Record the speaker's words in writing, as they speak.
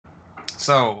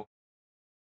So,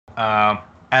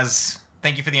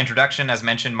 thank you for the introduction. As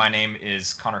mentioned, my name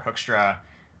is Conor Hoekstra.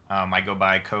 I go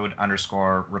by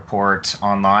code_report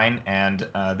online, and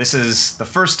this is the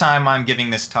first time I'm giving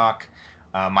this talk,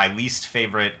 my least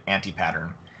favorite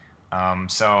anti-pattern.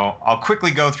 So I'll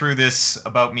quickly go through this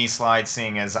about me slide,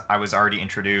 seeing as I was already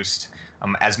introduced.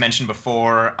 As mentioned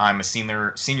before, I'm a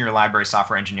senior library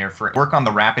software engineer for work on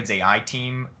the Rapids AI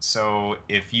team. So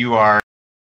if you are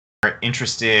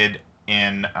interested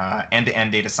in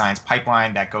end-to-end data science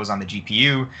pipeline that goes on the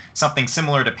GPU, something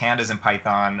similar to pandas in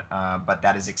Python, but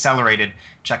that is accelerated,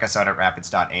 check us out at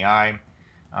rapids.ai.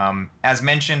 As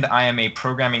mentioned, I am a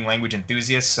programming language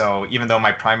enthusiast, so even though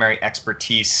my primary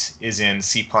expertise is in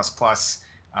C++,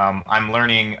 I'm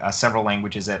learning several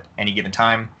languages at any given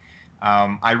time.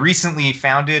 I recently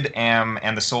founded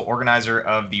and the sole organizer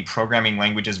of the Programming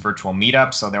Languages Virtual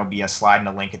Meetup, so there'll be a slide and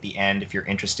a link at the end if you're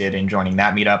interested in joining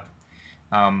that meetup.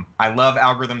 I love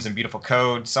algorithms and beautiful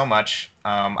code so much.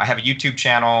 I have a YouTube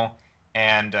channel,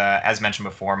 and as mentioned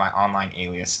before, my online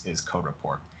alias is Code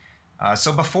Report.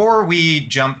 So before we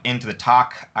jump into the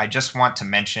talk, I just want to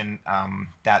mention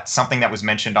that something that was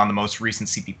mentioned on the most recent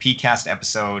CPPcast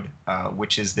episode,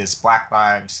 which is this Black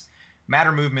Lives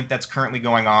Matter movement that's currently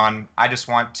going on. I just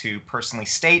want to personally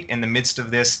state in the midst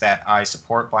of this that I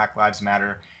support Black Lives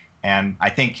Matter. And I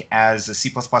think as a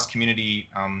C++ community,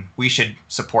 we should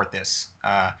support this.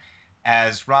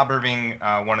 As Rob Irving,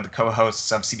 one of the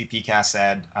co-hosts of CPPcast,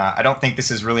 said, I don't think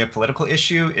this is really a political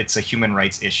issue, it's a human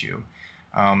rights issue.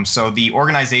 So the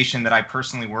organization that I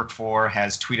personally work for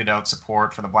has tweeted out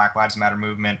support for the Black Lives Matter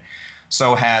movement.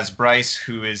 So has Bryce,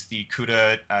 who is the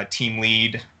CUDA team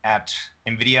lead at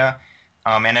NVIDIA,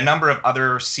 and a number of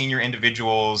other senior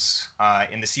individuals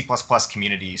in the C++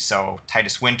 community. So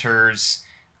Titus Winters,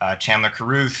 Chandler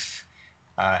Carruth,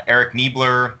 Eric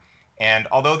Niebler. And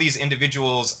although these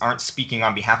individuals aren't speaking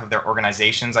on behalf of their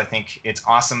organizations, I think it's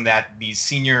awesome that these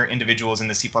senior individuals in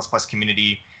the C++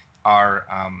 community are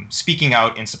speaking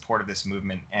out in support of this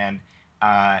movement. And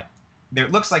it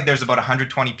looks like there's about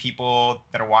 120 people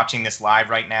that are watching this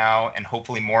live right now, and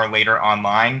hopefully more later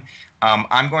online.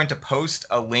 I'm going to post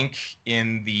a link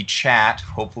in the chat,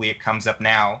 hopefully it comes up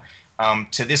now,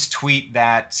 to this tweet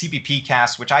that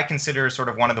CPPcast, which I consider sort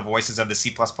of one of the voices of the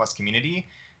C++ community,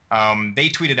 they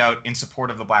tweeted out in support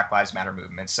of the Black Lives Matter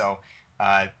movement. So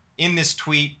in this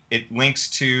tweet, it links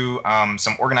to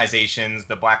some organizations,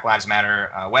 the Black Lives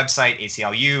Matter website,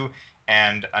 ACLU,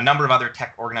 and a number of other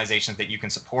tech organizations that you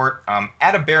can support.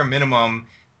 At a bare minimum,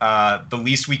 the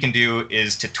least we can do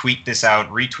is to tweet this out,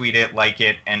 retweet it, like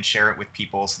it, and share it with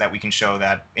people so that we can show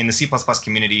that in the C++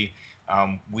 community,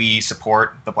 we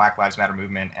support the Black Lives Matter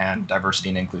movement and diversity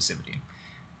and inclusivity.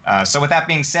 So with that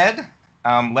being said,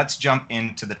 let's jump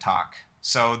into the talk.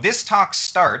 So this talk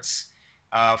starts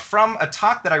from a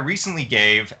talk that I recently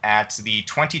gave at the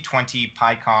 2020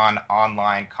 PyCon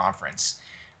online conference.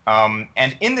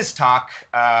 And in this talk,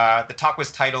 the talk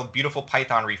was titled Beautiful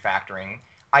Python Refactoring.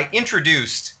 I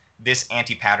introduced this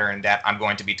anti-pattern that I'm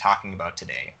going to be talking about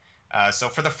today. So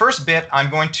for the first bit, I'm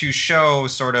going to show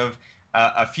sort of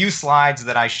a few slides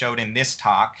that I showed in this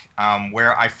talk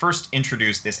where I first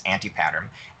introduced this anti-pattern.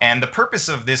 And the purpose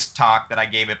of this talk that I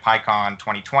gave at PyCon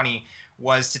 2020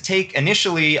 was to take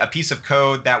initially a piece of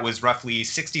code that was roughly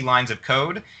 60 lines of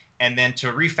code, and then to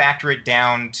refactor it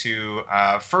down to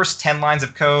first 10 lines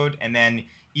of code, and then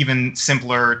even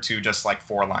simpler to just like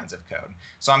 4 lines of code.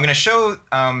 So I'm going to show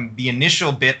the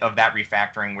initial bit of that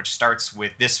refactoring, which starts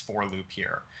with this for loop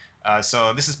here.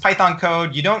 So this is Python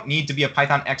code. You don't need to be a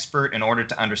Python expert in order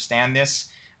to understand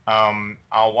this.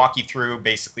 I'll walk you through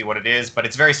basically what it is, but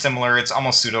it's very similar. It's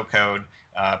almost pseudocode.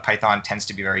 Python tends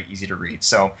to be very easy to read.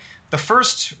 So the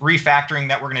first refactoring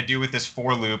that we're going to do with this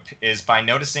for loop is by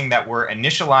noticing that we're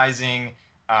initializing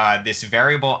this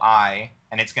variable I,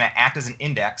 and it's going to act as an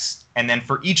index. And then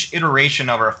for each iteration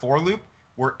of our for loop,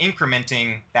 we're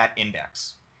incrementing that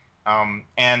index.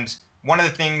 And one of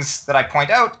the things that I point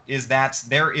out is that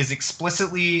there is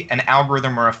explicitly an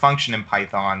algorithm or a function in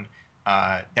Python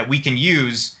that we can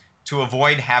use to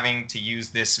avoid having to use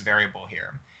this variable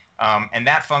here. And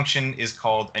that function is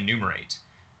called enumerate.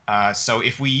 So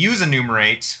if we use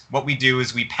enumerate, what we do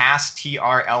is we pass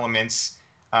tr elements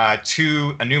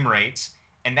to enumerate,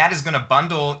 and that is going to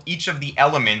bundle each of the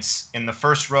elements in the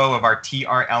first row of our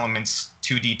tr elements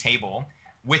 2D table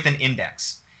with an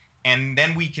index. And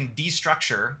then we can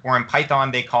destructure, or in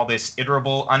Python they call this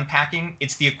iterable unpacking.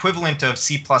 It's the equivalent of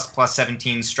C++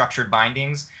 17 structured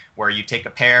bindings, where you take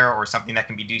a pair or something that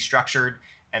can be destructured,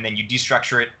 and then you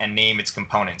destructure it and name its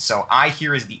components. So I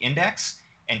here is the index,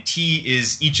 and T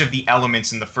is each of the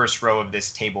elements in the first row of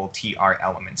this table, tr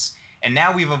elements. And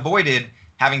now we've avoided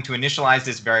having to initialize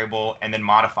this variable and then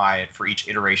modify it for each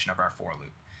iteration of our for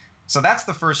loop. So that's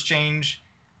the first change.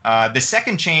 The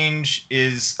second change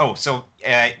is,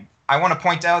 I want to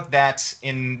point out that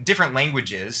in different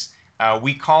languages,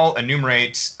 we call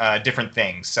enumerate different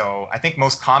things. So I think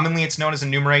most commonly it's known as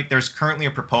enumerate. There's currently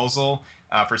a proposal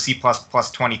for C++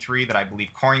 23 that I believe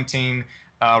Corrington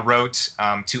wrote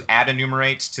to add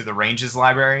enumerate to the ranges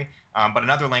library. But in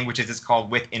other languages, it's called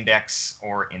with index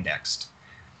or indexed.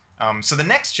 So the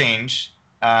next change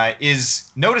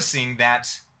is noticing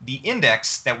that the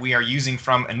index that we are using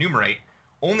from enumerate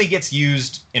only gets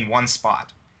used in one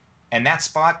spot. And that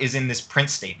spot is in this print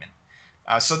statement.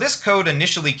 So this code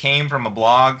initially came from a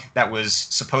blog that was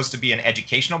supposed to be an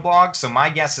educational blog. So my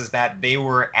guess is that they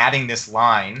were adding this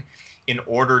line in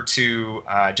order to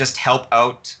just help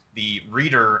out the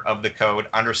reader of the code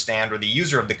understand, or the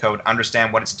user of the code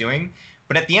understand what it's doing.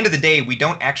 But at the end of the day, we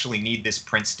don't actually need this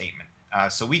print statement.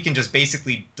 So we can just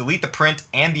basically delete the print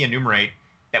and the enumerate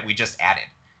that we just added.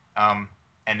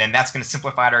 And then that's going to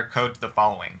simplify our code to the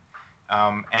following.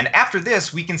 And after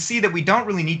this, we can see that we don't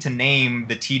really need to name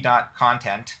the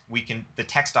t.content. The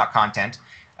text.content.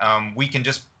 We can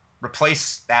just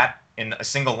replace that in a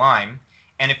single line.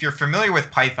 And if you're familiar with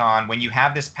Python, when you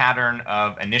have this pattern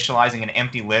of initializing an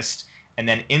empty list and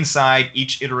then inside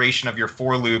each iteration of your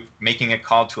for loop making a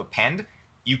call to append,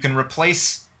 you can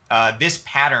replace this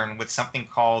pattern with something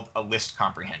called a list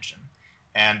comprehension.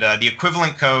 And the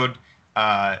equivalent code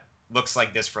looks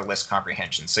like this for list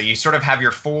comprehension. So you sort of have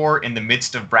your for in the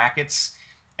midst of brackets,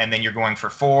 and then you're going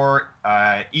for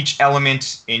each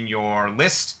element in your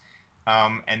list,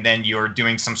 and then you're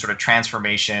doing some sort of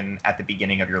transformation at the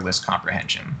beginning of your list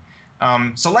comprehension.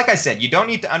 So like I said, you don't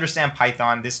need to understand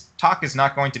Python. This talk is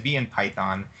not going to be in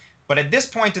Python. But at this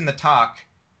point in the talk,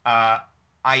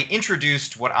 I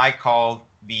introduced what I call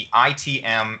the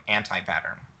ITM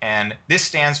anti-pattern. And this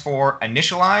stands for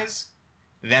Initialize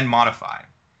Then Modify.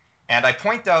 And I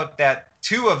point out that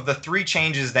 2 of the 3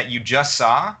 changes that you just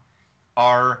saw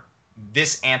are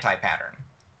this anti-pattern.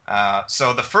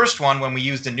 So the first one, when we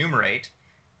used enumerate,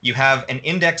 you have an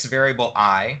index variable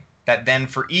I that then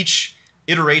for each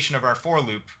iteration of our for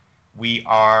loop, we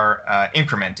are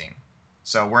incrementing.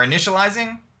 So we're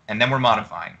initializing, and then we're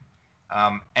modifying.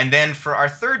 And then for our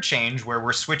third change, where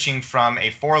we're switching from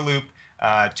a for loop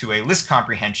to a list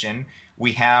comprehension,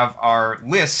 we have our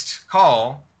list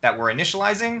call that we're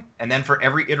initializing, and then for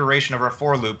every iteration of our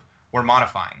for loop, we're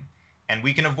modifying. And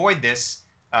we can avoid this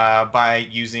by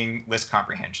using list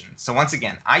comprehension. So once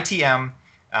again, ITM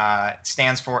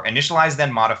stands for Initialize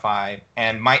Then Modify.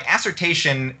 And my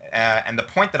assertion and the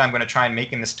point that I'm going to try and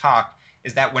make in this talk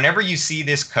is that whenever you see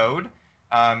this code,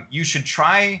 you should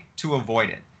try to avoid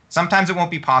it. Sometimes it won't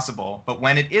be possible, but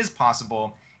when it is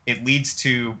possible, it leads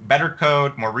to better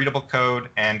code, more readable code,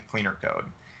 and cleaner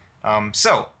code.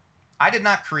 So I did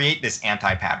not create this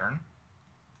anti-pattern.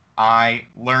 I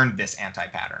learned this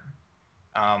anti-pattern.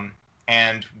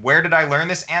 And where did I learn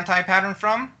this anti-pattern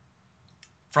from?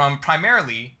 From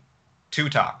primarily 2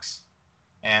 talks.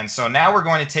 And so now we're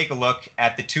going to take a look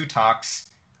at the 2 talks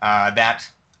that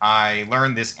I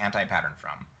learned this anti-pattern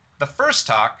from. The first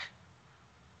talk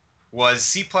was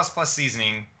C++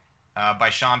 Seasoning by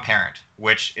Sean Parent,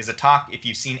 which is a talk, if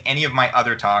you've seen any of my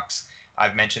other talks,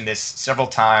 I've mentioned this several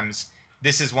times.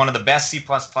 This is one of the best C++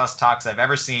 talks I've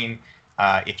ever seen.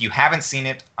 If you haven't seen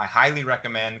it, I highly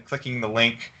recommend clicking the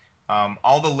link.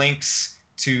 All the links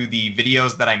to the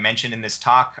videos that I mentioned in this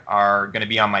talk are going to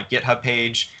be on my GitHub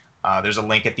page. There's a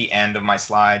link at the end of my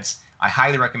slides. I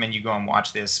highly recommend you go and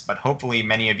watch this, but hopefully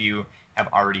many of you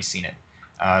have already seen it.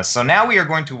 So now we are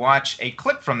going to watch a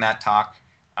clip from that talk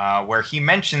where he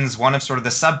mentions one of sort of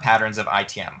the sub-patterns of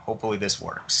ITM. Hopefully this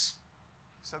works.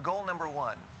 So goal number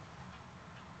 1,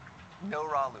 no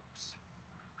raw loops.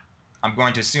 I'm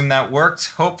going to assume that worked.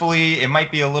 Hopefully it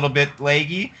might be a little bit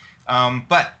laggy.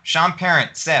 But Sean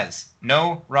Parent says,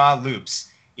 no raw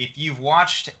loops. If you've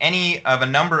watched any of a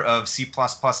number of C++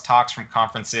 talks from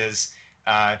conferences,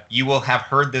 you will have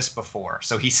heard this before.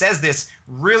 So he says this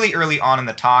really early on in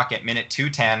the talk at minute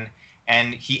 210,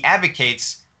 and he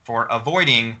advocates for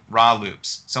avoiding raw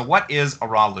loops. So what is a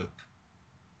raw loop?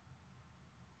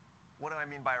 What do I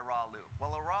mean by a raw loop?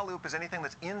 Well, a raw loop is anything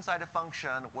that's inside a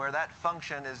function where that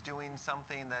function is doing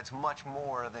something that's much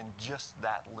more than just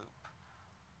that loop.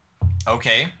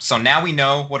 Okay, so now we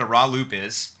know what a raw loop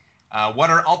is. What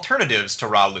are alternatives to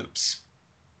raw loops?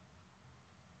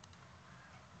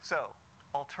 So,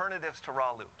 alternatives to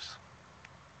raw loops.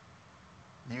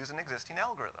 Use an existing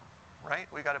algorithm,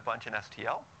 right? We got a bunch in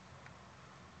STL.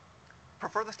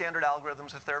 prefer the standard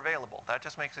algorithms if they're available. That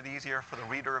just makes it easier for the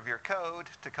reader of your code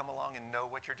to come along and know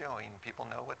what you're doing. People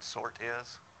know what sort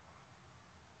is.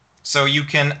 So you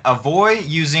can avoid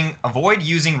using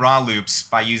raw loops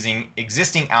by using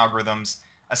existing algorithms,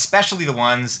 especially the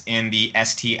ones in the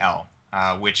STL,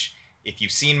 which if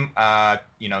you've seen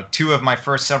 2 of my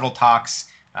first several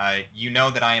talks, you know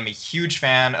that I am a huge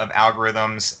fan of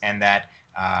algorithms and that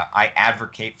I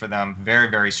advocate for them very,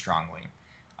 very strongly.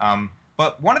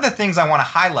 But one of the things I want to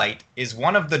highlight is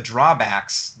one of the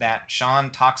drawbacks that Sean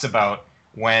talks about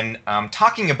when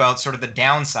talking about sort of the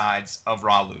downsides of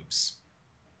raw loops.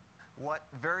 What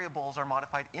variables are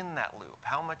modified in that loop?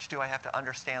 How much do I have to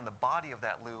understand the body of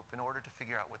that loop in order to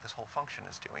figure out what this whole function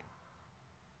is doing?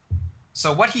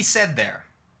 So what he said there,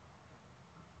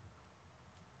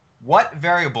 what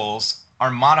variables are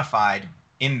modified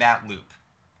in that loop?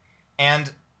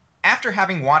 And after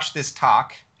having watched this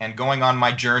talk and going on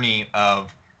my journey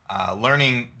of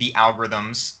learning the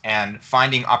algorithms and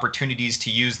finding opportunities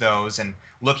to use those and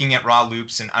looking at raw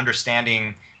loops and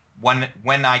understanding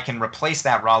when I can replace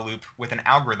that raw loop with an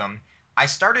algorithm, I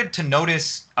started to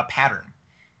notice a pattern.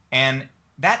 And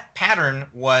that pattern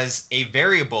was a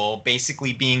variable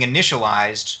basically being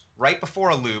initialized right before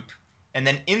a loop, and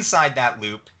then inside that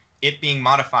loop, it being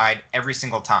modified every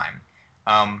single time.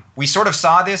 We sort of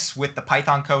saw this with the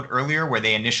Python code earlier, where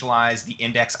they initialized the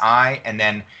index I and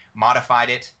then modified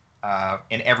it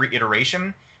in every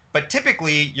iteration. But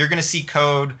typically, you're going to see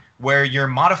code where you're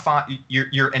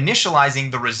initializing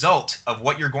the result of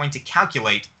what you're going to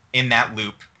calculate in that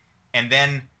loop, and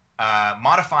then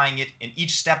modifying it in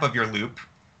each step of your loop.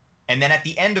 And then at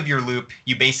the end of your loop,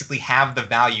 you basically have the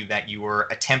value that you were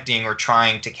attempting or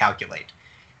trying to calculate.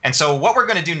 And so what we're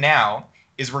going to do now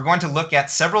is we're going to look at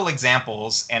several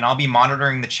examples, and I'll be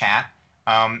monitoring the chat.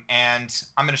 And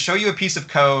I'm going to show you a piece of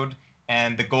code,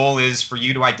 and the goal is for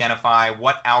you to identify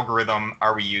what algorithm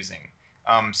are we using.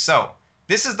 So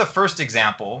this is the first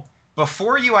example.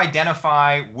 Before you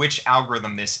identify which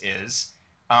algorithm this is,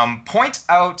 point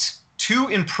out 2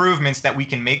 improvements that we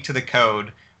can make to the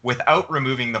code without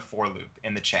removing the for loop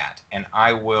in the chat. And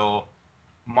I will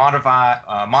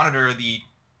monitor the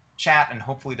chat, and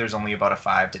hopefully there's only about a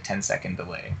 5 to 10 second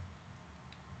delay.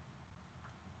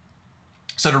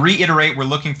 So to reiterate, we're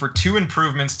looking for 2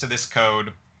 improvements to this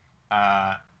code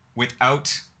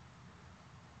without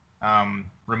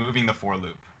removing the for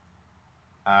loop.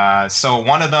 So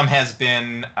one of them has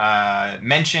been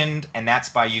mentioned, and that's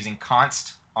by using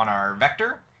const on our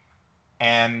vector.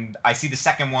 And I see the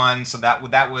second one, so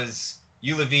that was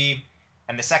Ulavi.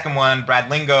 And the second one,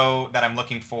 Brad Lingo, that I'm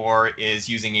looking for is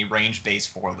using a range-based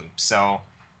for loop. So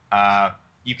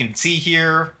you can see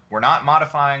here, we're not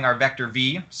modifying our vector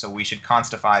v, so we should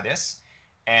constify this.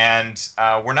 And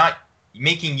we're not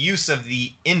making use of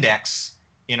the index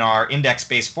in our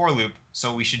index-based for loop,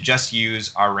 so we should just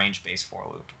use our range-based for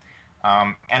loop.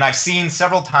 And I've seen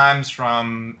several times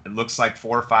from, it looks like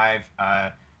 4 or 5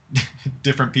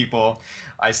 different people.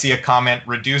 I see a comment,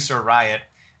 reduce or riot,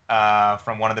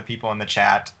 from one of the people in the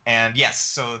chat. And yes,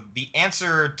 so the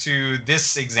answer to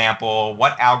this example,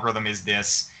 what algorithm is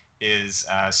this, is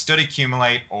std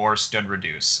accumulate or std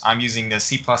reduce. I'm using the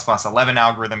C++11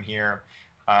 algorithm here,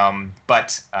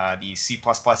 but the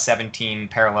C++17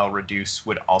 parallel reduce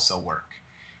would also work.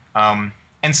 And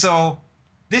so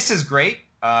this is great,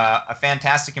 a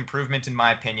fantastic improvement in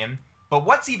my opinion. But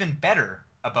what's even better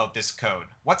about this code?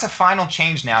 What's a final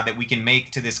change now that we can make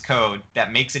to this code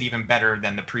that makes it even better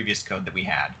than the previous code that we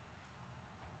had?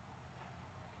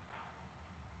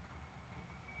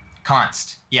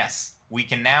 Const. Yes, we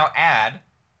can now add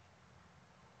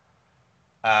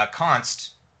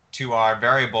const to our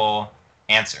variable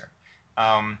answer.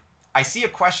 I see a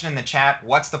question in the chat,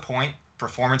 what's the point?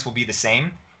 Performance will be the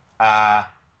same.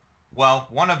 Well,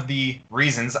 one of the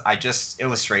reasons I just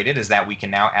illustrated is that we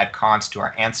can now add const to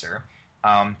our answer.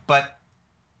 But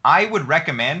I would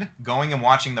recommend going and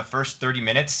watching the first 30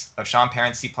 minutes of Sean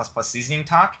Parent's C++ seasoning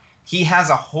talk. He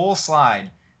has a whole slide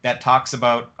that talks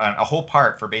about a whole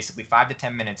part for basically 5 to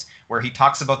 10 minutes where he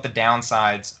talks about the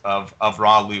downsides of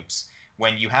raw loops.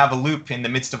 When you have a loop in the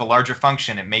midst of a larger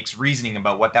function, it makes reasoning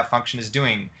about what that function is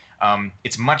doing.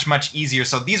 It's much, much easier.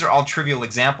 So these are all trivial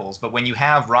examples, but when you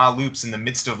have raw loops in the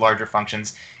midst of larger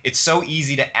functions, it's so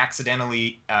easy to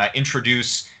accidentally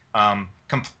introduce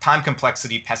time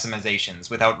complexity pessimizations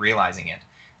without realizing it.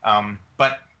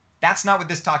 But that's not what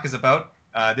this talk is about.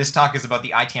 This talk is about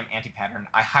the ITM anti-pattern.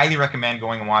 I highly recommend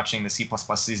going and watching the C++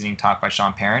 seasoning talk by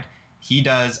Sean Parent. He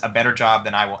does a better job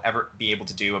than I will ever be able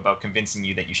to do about convincing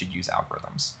you that you should use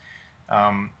algorithms.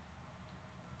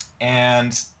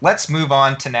 And let's move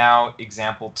on to now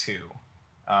example 2.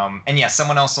 And yes,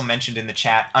 someone also mentioned in the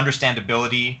chat,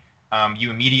 understandability.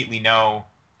 You immediately know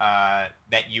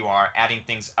that you are adding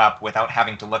things up without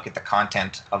having to look at the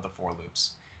content of the for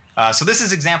loops. So this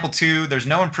is example 2. There's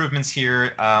no improvements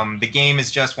here. The game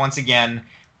is just, once again,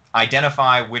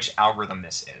 identify which algorithm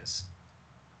this is.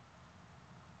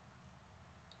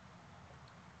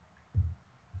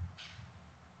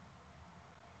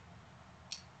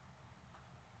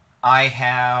 I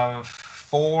have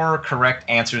 4 correct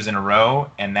answers in a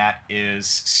row, and that is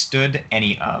stood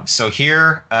any of. So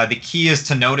here, the key is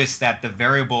to notice that the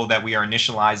variable that we are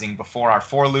initializing before our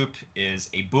for loop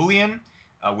is a Boolean,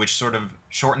 which sort of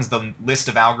shortens the list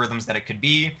of algorithms that it could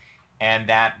be, and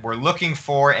that we're looking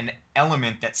for an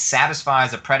element that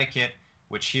satisfies a predicate,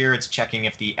 which here it's checking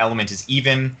if the element is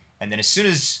even, and then as soon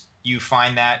as you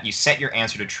find that, you set your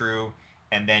answer to true,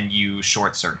 and then you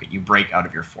short circuit, you break out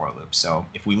of your for loop. So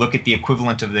if we look at the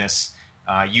equivalent of this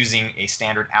using a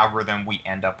standard algorithm, we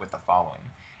end up with the following.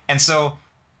 And so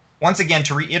once again,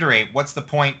 to reiterate, what's the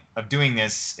point of doing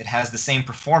this? It has the same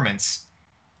performance.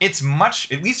 It's much,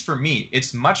 at least for me,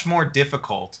 it's much more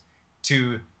difficult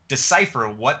to decipher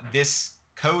what this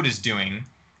code is doing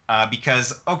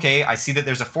because, okay, I see that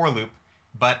there's a for loop,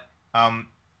 but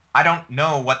I don't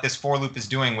know what this for loop is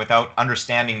doing without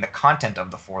understanding the content of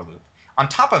the for loop. On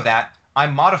top of that,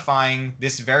 I'm modifying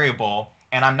this variable,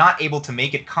 and I'm not able to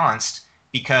make it const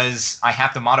because I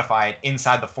have to modify it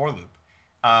inside the for loop.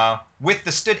 With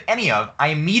the stood any of, I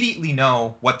immediately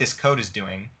know what this code is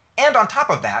doing, and on top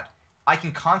of that, I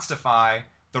can constify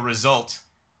the result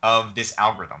of this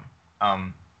algorithm.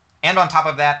 And on top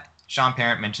of that, Sean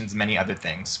Parent mentions many other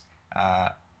things.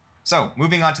 So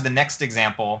moving on to the next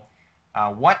example,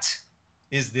 what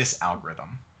is this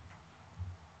algorithm?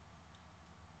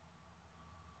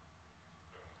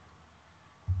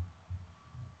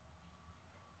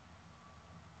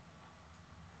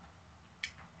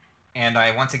 And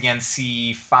I once again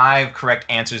see 5 correct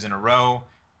answers in a row.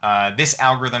 This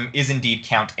algorithm is indeed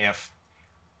COUNTIF.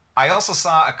 I also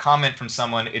saw a comment from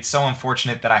someone, it's so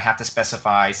unfortunate that I have to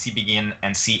specify cBegin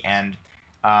and cEnd.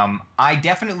 I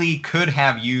definitely could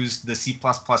have used the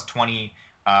C++20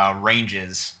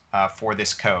 ranges for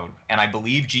this code. And I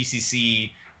believe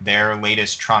GCC, their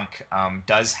latest trunk,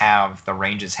 does have the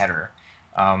ranges header.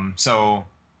 So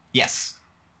yes,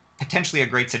 potentially a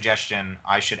great suggestion.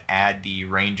 I should add the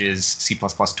ranges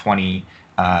C++20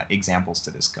 examples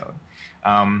to this code.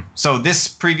 So this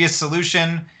previous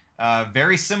solution,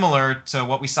 very similar to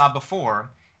what we saw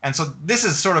before. And so this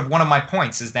is sort of one of my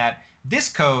points, is that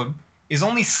this code is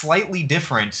only slightly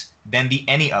different than the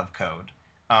any of code.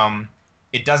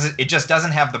 It just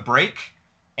doesn't have the break,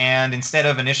 and instead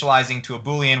of initializing to a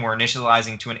Boolean, we're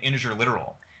initializing to an integer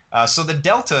literal. So the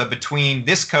delta between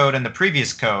this code and the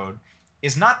previous code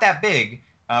is not that big,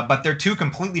 but they're 2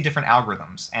 completely different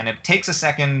algorithms. And it takes a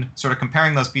second sort of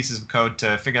comparing those pieces of code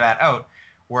to figure that out,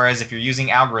 whereas if you're using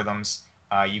algorithms,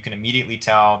 you can immediately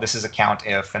tell this is a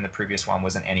COUNTIF and the previous one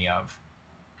was an any of.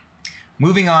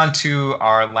 Moving on to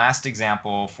our last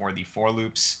example for the for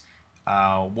loops,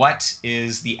 what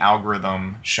is the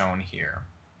algorithm shown here?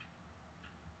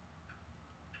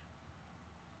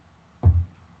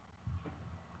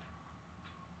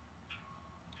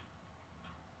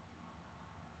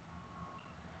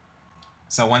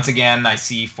 So once again, I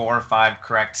see 4 or 5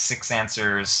 correct, 6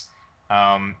 answers.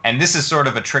 And this is sort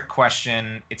of a trick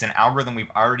question. It's an algorithm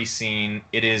we've already seen.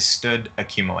 It is stood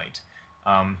accumulate.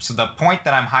 So the point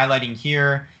that I'm highlighting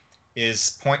here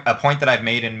is a point that I've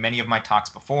made in many of my talks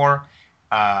before.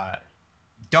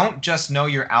 Don't just know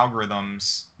your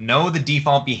algorithms. Know the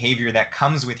default behavior that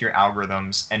comes with your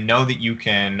algorithms, and know that you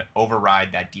can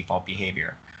override that default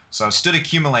behavior. So stood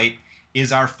accumulate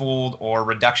is our fold or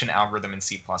reduction algorithm in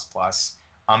C++.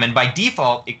 And by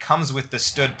default, it comes with the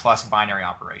stood plus binary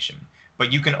operation.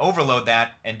 But you can overload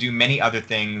that and do many other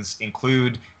things,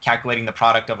 include calculating the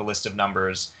product of a list of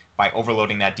numbers by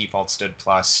overloading that default stood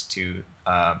plus to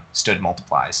stood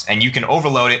multiplies. And you can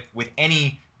overload it with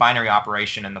any binary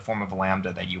operation in the form of a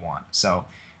lambda that you want. So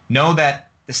know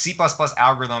that the C++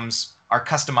 algorithms are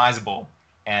customizable,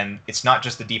 and it's not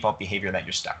just the default behavior that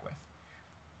you're stuck with.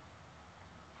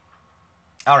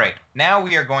 All right, now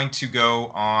we are going to go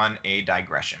on a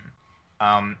digression.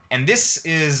 And this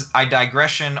is a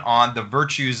digression on the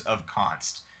virtues of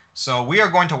const. So we are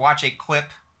going to watch a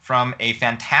clip from a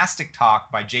fantastic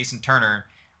talk by Jason Turner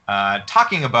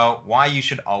talking about why you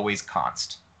should always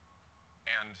const.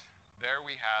 And there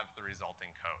we have the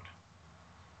resulting code.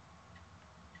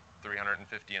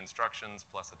 350 instructions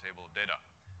plus a table of data.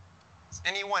 Does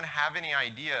anyone have any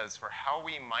ideas for how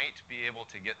we might be able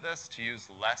to get this to use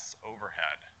less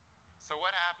overhead? So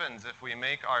what happens if we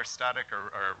make our static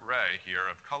array here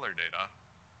of color data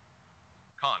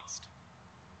const?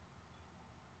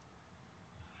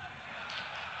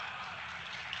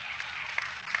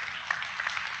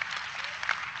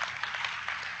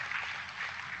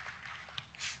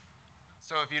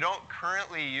 So if you don't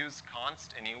currently use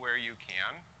const anywhere you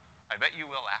can, I bet you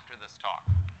will after this talk.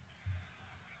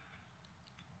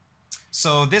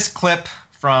 So this clip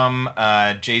from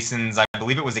Jason's, I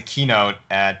believe it was a keynote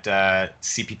at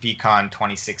CPPCon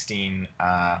 2016,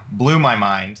 blew my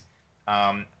mind.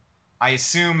 I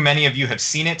assume many of you have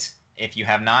seen it. If you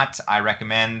have not, I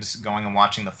recommend going and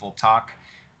watching the full talk.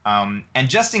 And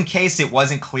just in case it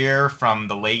wasn't clear from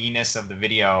the lagginess of the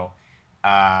video,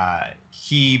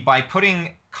 by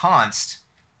putting const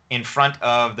in front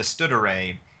of the std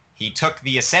array, he took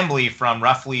the assembly from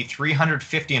roughly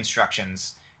 350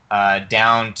 instructions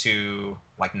down to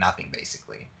like nothing,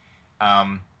 basically.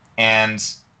 And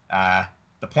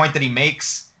the point that he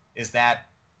makes is that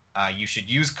you should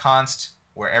use const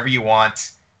wherever you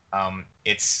want.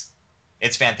 It's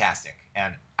fantastic,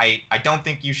 and I don't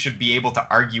think you should be able to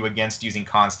argue against using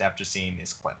const after seeing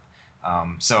this clip.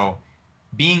 So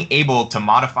being able to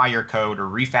modify your code or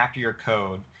refactor your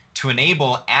code to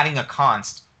enable adding a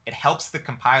const, it helps the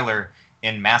compiler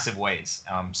in massive ways.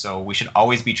 So we should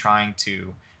always be trying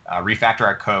to refactor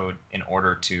our code in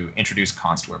order to introduce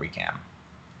const where we can.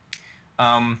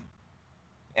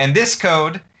 And this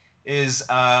code is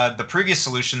the previous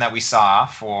solution that we saw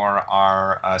for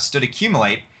our std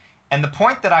accumulate. And the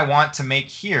point that I want to make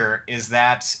here is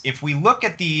that if we look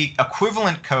at the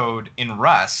equivalent code in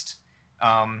Rust,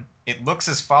 it looks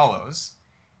as follows.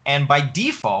 And by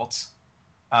default,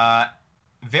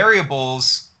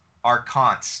 variables are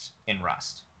const in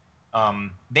Rust.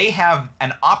 They have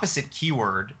an opposite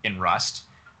keyword in Rust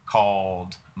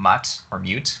called mut or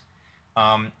mute.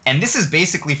 And this is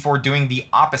basically for doing the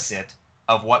opposite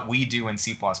of what we do in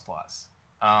C++.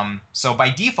 So by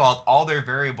default, all their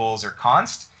variables are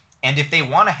const. And if they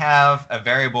want to have a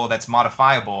variable that's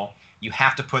modifiable, you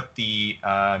have to put the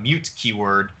mute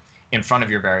keyword in front of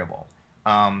your variable.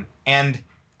 And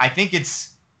I think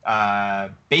it's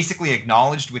basically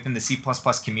acknowledged within the C++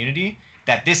 community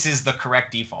that this is the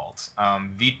correct default.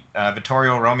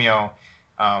 Vittorio Romeo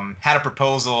had a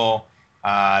proposal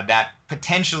that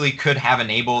potentially could have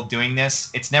enabled doing this.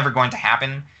 It's never going to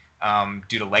happen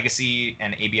due to legacy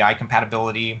and ABI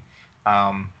compatibility.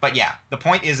 But yeah, the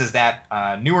point is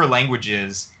that newer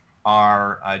languages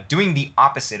are doing the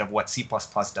opposite of what C++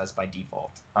 does by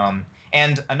default.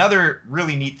 And another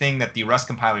really neat thing that the Rust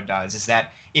compiler does is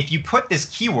that if you put this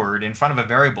keyword in front of a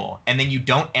variable and then you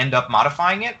don't end up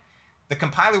modifying it, the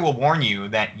compiler will warn you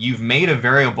that you've made a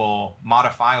variable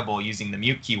modifiable using the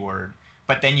mute keyword,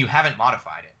 but then you haven't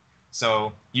modified it.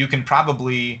 So you can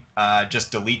probably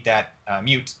just delete that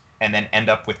mute and then end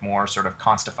up with more sort of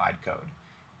constified code.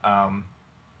 And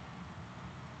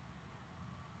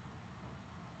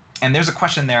there's a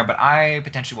question there, but I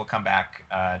potentially will come back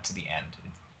to the end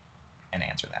and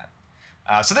answer that.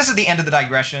 So this is the end of the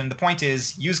digression. The point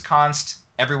is use const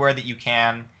everywhere that you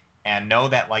can, and know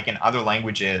that like in other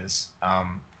languages,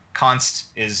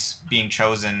 const is being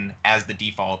chosen as the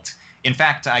default. In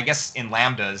fact, I guess in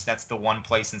lambdas, that's the one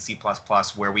place in C++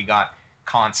 where we got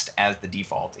const as the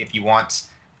default. If you want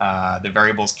the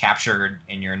variables captured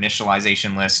in your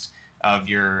initialization list of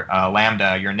your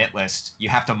lambda, your init list, you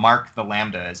have to mark the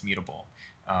lambda as mutable.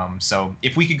 So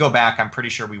if we could go back, I'm pretty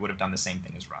sure we would have done the same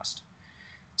thing as Rust.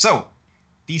 So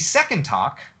the second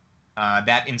talk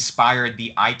that inspired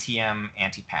the ITM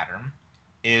anti-pattern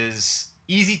is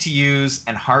Easy to Use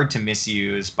and Hard to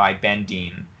Misuse by Ben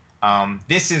Deane.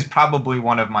 This is probably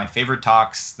one of my favorite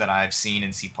talks that I've seen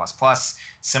in C++,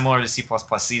 similar to C++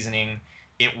 seasoning.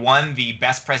 It won the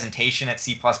best presentation at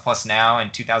C++ Now in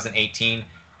 2018.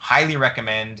 Highly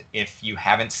recommend, if you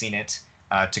haven't seen it,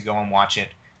 to go and watch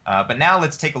it. But now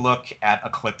let's take a look at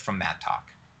a clip from that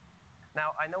talk.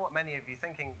 Now, I know what many of you are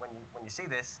thinking when you see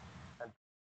this.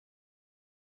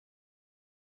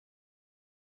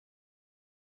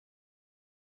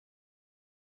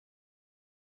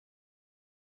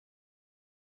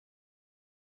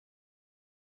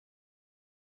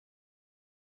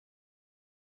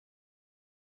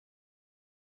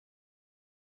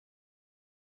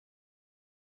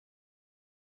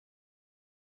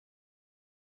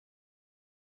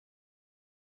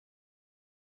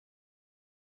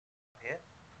 Here.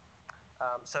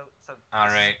 All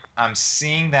right, I'm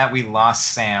seeing that we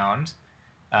lost sound.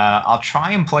 I'll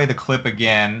try and play the clip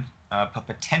again, but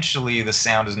potentially the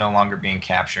sound is no longer being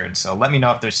captured. So let me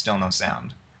know if there's still no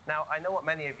sound. Now, I know what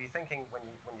many of you are thinking when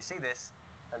you see this,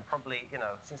 and probably,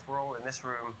 since we're all in this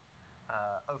room,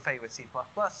 au fait with C++,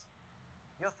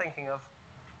 you're thinking of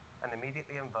an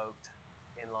immediately invoked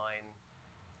inline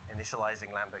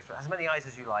initializing lambda expression, as many eyes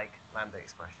as you like lambda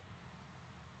expression.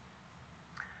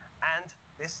 And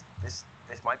this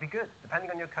might be good, depending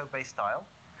on your code base style.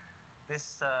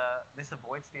 This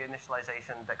avoids the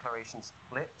initialization declaration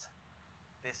split.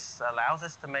 This allows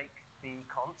us to make the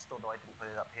const, although I didn't put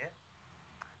it up here.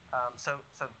 So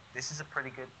this is a pretty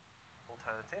good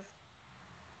alternative.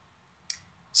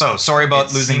 So sorry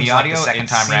about losing the audio. Like the second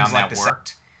time round that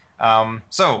worked.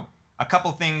 So a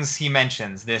couple things he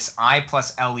mentions, this I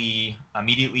plus LE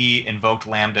immediately invoked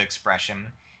lambda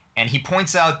expression. And he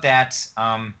points out that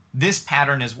this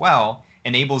pattern as well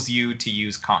enables you to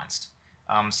use const.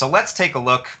 So let's take a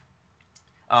look.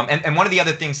 And one of the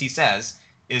other things he says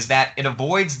is that it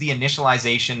avoids the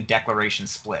initialization declaration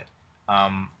split.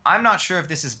 I'm not sure if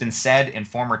this has been said in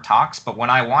former talks, but when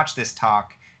I watched this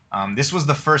talk, this was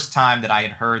the first time that I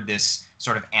had heard this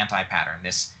sort of anti-pattern,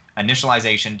 this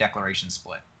initialization declaration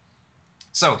split.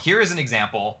 So here is an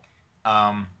example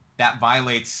that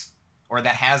violates or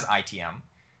that has ITM.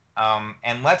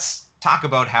 And let's talk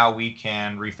about how we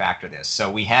can refactor this. So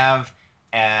we have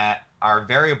our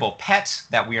variable pet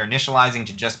that we are initializing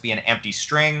to just be an empty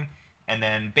string. And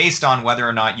then based on whether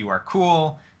or not you are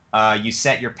cool, you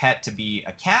set your pet to be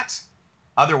a cat.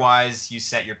 Otherwise, you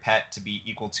set your pet to be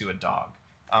equal to a dog.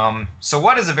 So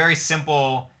what is a very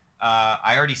simple,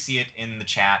 I already see it in the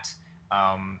chat,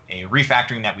 a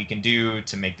refactoring that we can do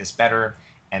to make this better.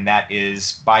 And that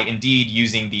is by indeed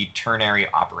using the ternary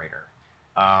operator.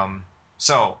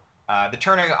 The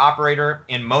ternary operator,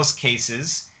 in most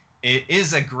cases, it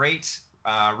is a great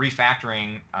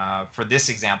refactoring for this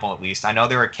example, at least. I know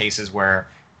there are cases where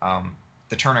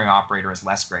the ternary operator is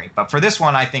less great, but for this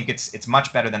one, I think it's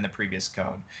much better than the previous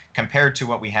code. Compared to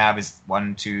what we have is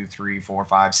 1, 2, 3, 4,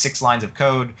 5, 6 lines of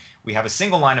code. We have a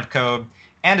single line of code,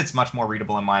 and it's much more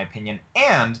readable in my opinion.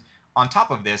 And on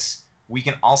top of this, we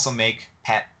can also make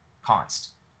pet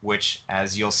const, which,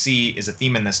 as you'll see, is a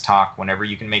theme in this talk. Whenever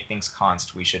you can make things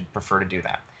const, we should prefer to do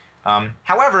that.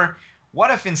 However, what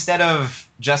if instead of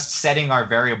just setting our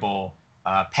variable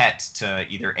pet to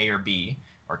either A or B,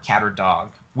 or cat or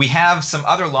dog, we have some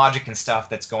other logic and stuff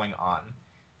that's going on?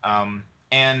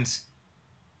 And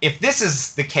if this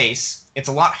is the case, it's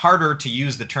a lot harder to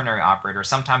use the ternary operator,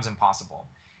 sometimes impossible.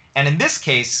 And in this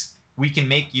case, we can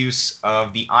make use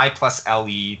of the I plus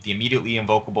LE, the immediately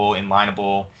invocable,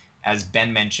 inlineable, as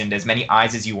Ben mentioned, as many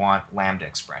I's as you want lambda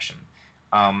expression.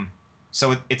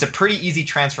 So it's a pretty easy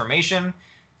transformation.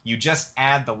 You just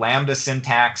add the lambda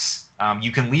syntax.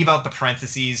 You can leave out the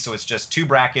parentheses, so it's just 2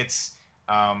 brackets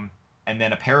and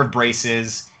then a pair of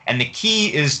braces. And the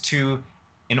key is to,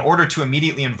 in order to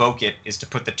immediately invoke it, is to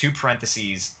put the 2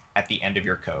 parentheses at the end of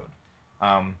your code.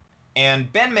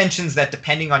 And Ben mentions that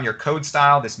depending on your code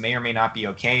style, this may or may not be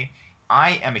okay.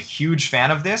 I am a huge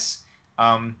fan of this.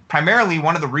 Primarily,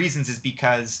 one of the reasons is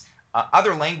because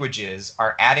other languages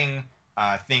are adding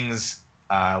things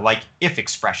like if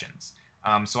expressions.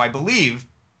 So I believe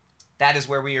that is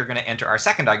where we are going to enter our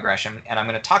second digression, and I'm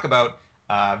going to talk about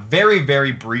very,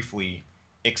 very briefly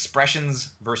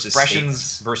expressions versus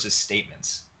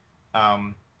statements.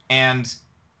 And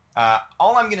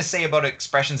all I'm going to say about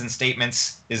expressions and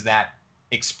statements is that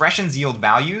expressions yield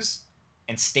values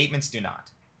and statements do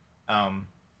not.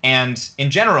 And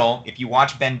in general, if you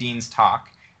watch Ben Deane's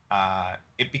talk,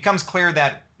 it becomes clear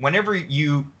that whenever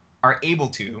you are able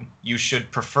to, you should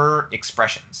prefer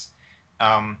expressions.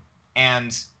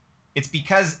 And it's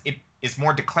because it is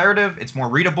more declarative, it's more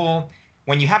readable.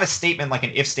 When you have a statement like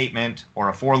an if statement or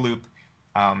a for loop,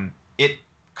 it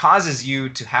causes you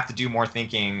to have to do more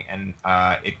thinking, and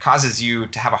it causes you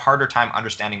to have a harder time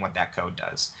understanding what that code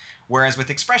does. Whereas with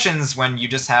expressions, when you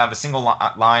just have a single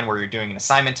line where you're doing an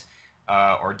assignment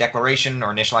or declaration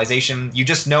or initialization, you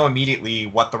just know immediately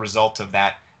what the result of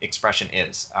that expression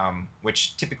is,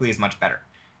 which typically is much better.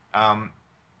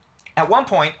 At one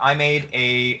point, I made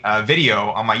a video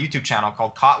on my YouTube channel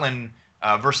called Kotlin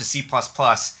versus C++,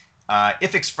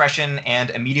 if expression and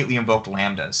immediately invoked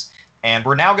lambdas. And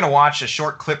we're now going to watch a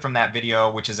short clip from that video,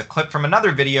 which is a clip from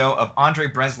another video of Andrei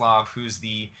Breslov, who's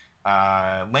the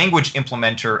language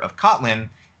implementer of Kotlin,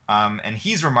 and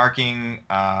he's remarking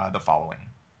the following.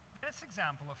 This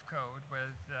example of code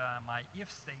with my if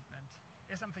statement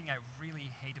is something I really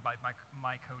hate about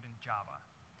my code in Java.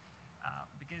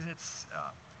 Because it's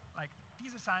like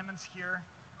these assignments here,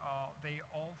 they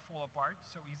all fall apart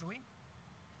so easily.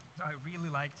 So I really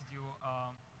like to do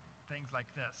things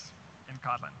like this in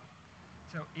Kotlin.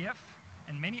 So if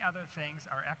and many other things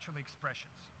are actually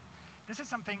expressions. This is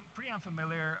something pretty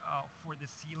unfamiliar for the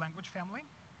C language family.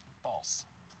 False.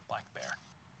 Black bear.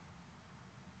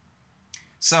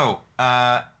 So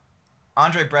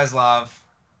Andrei Breslov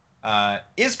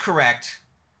is correct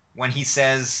when he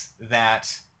says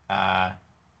that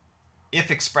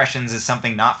if expressions is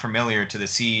something not familiar to the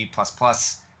C++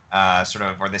 sort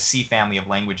of, or the C family of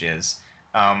languages.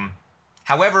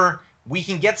 However, we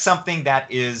can get something that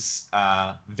is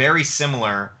very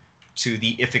similar to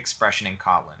the if expression in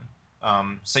Kotlin.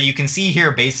 So you can see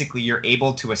here, basically, you're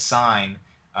able to assign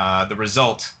the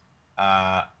result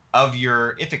of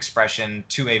your if expression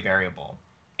to a variable.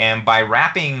 And by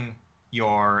wrapping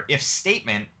your if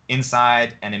statement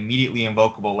inside an immediately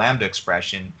invocable Lambda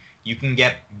expression, you can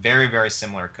get very, very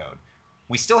similar code.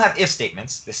 We still have if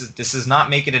statements. This does not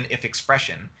make it an if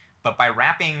expression, but by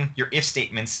wrapping your if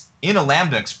statements in a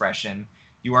Lambda expression,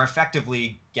 you are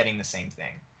effectively getting the same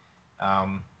thing.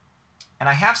 And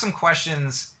I have some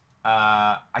questions.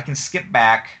 I can skip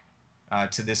back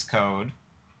to this code.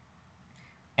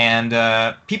 And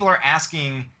people are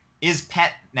asking, is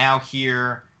pet now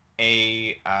here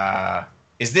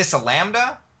is this a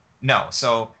Lambda? No.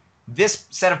 So this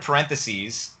set of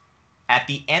parentheses at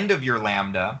the end of your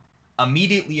Lambda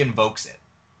immediately invokes it.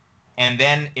 And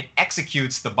then it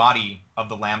executes the body of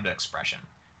the Lambda expression.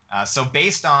 So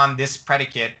based on this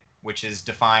predicate, which is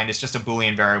defined, it's just a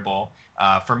Boolean variable.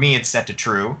 For me, it's set to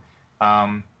true.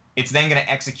 It's then going to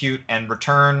execute and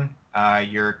return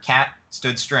your cat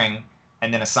stood string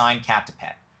and then assign cat to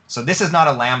pet. So this is not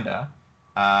a Lambda.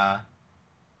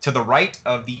 To the right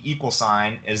of the equal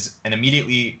sign is an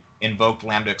immediately invoked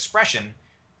Lambda expression,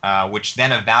 which then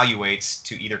evaluates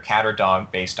to either cat or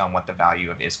dog based on what the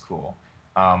value of isCool.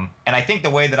 And I think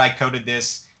the way that I coded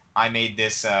this, I made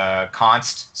this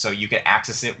const, so you could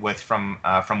access it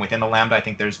from within the Lambda. I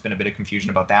think there's been a bit of confusion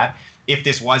about that. If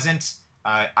this wasn't,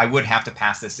 I would have to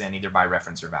pass this in either by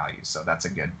reference or value. So that's a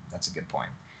good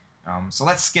point. So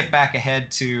let's skip back ahead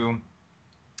to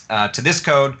this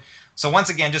code. So once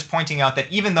again, just pointing out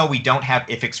that even though we don't have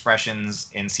if expressions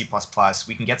in C++,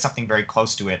 we can get something very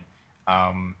close to it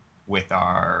with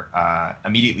our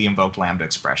immediately invoked Lambda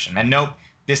expression. And note,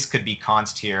 this could be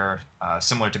const here,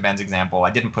 similar to Ben's example. I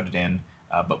didn't put it in,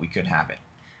 but we could have it.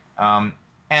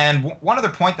 And one other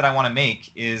point that I want to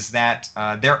make is that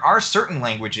there are certain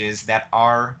languages that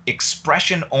are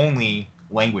expression-only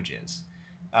languages.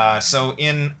 So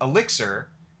in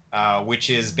Elixir, which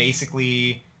is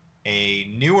basically a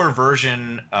newer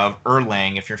version of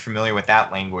Erlang, if you're familiar with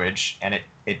that language, and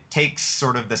it takes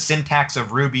sort of the syntax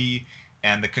of Ruby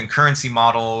and the concurrency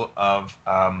model of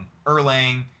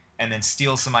Erlang, and then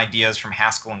steals some ideas from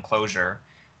Haskell and Clojure.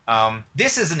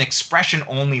 This is an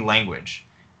expression-only language,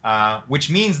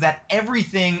 which means that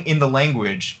everything in the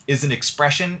language is an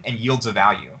expression and yields a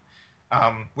value,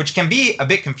 which can be a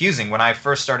bit confusing when I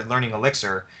first started learning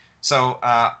Elixir. So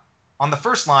on the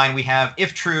first line, we have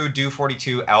if true, do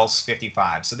 42, else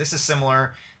 55. So this is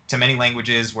similar to many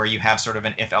languages where you have sort of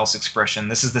an if-else expression.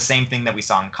 This is the same thing that we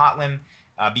saw in Kotlin.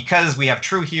 Because we have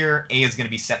true here, A is going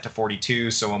to be set to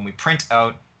 42. So when we print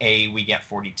out A, we get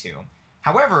 42.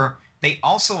 However, they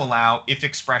also allow if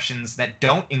expressions that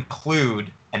don't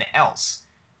include an else.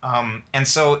 And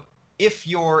so if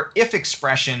your if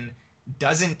expression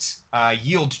doesn't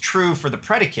yield true for the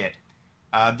predicate,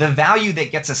 the value that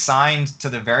gets assigned to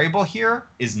the variable here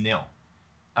is nil,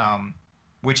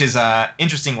 which is an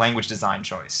interesting language design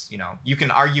choice. You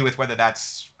can argue with whether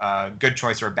that's a good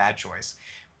choice or a bad choice.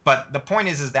 But the point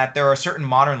is that there are certain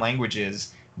modern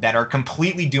languages that are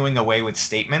completely doing away with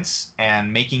statements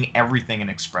and making everything an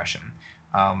expression.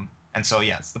 And so,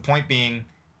 yes, the point being,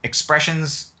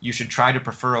 expressions you should try to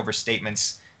prefer over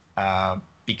statements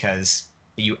because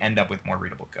you end up with more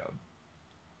readable code.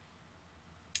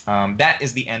 That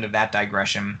is the end of that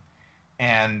digression.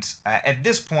 And at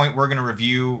this point, we're going to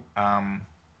review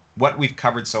what we've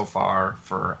covered so far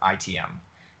for ITM.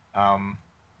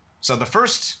 So the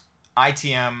first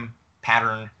ITM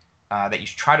pattern that you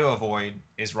should try to avoid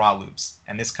is raw loops.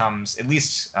 And this comes, at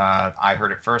least I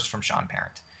heard it first, from Sean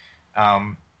Parent.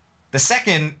 The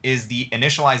second is the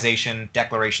initialization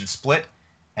declaration split.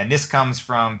 And this comes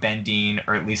from Ben Deane,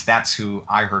 or at least that's who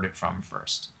I heard it from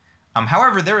first.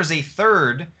 However, there is a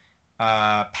third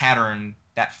pattern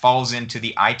that falls into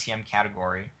the ITM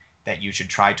category that you should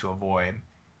try to avoid,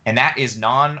 and that is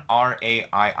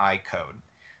non-RAII code.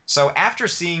 So after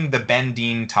seeing the Ben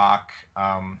Deane talk,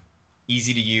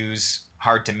 easy to use,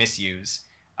 hard to misuse,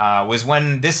 was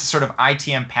when this sort of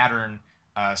ITM pattern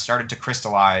started to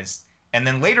crystallize. And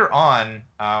then later on,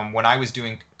 when I was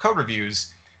doing code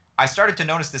reviews, I started to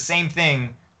notice the same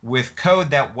thing with code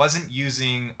that wasn't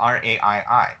using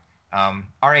RAII.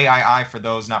 RAII, for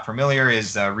those not familiar,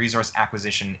 is resource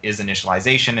acquisition is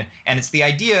initialization. And it's the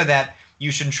idea that you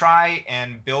should try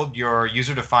and build your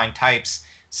user-defined types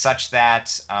such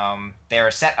that they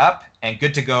are set up and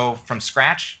good to go from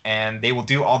scratch, and they will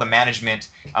do all the management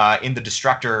in the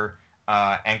destructor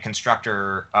and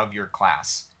constructor of your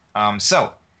class.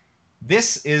 So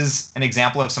this is an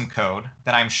example of some code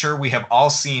that I'm sure we have all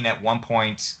seen at one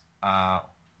point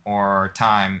or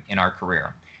time in our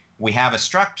career. We have a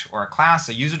struct or a class,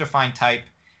 a user-defined type,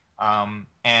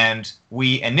 and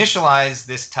we initialize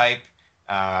this type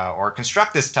or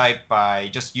construct this type by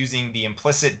just using the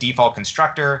implicit default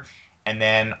constructor. And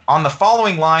then on the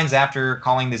following lines after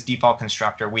calling this default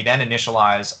constructor, we then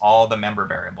initialize all the member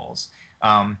variables.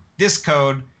 This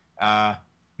code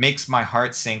makes my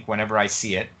heart sink whenever I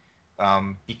see it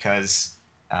because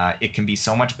it can be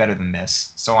so much better than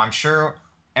this. So I'm sure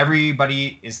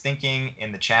everybody is thinking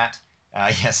in the chat,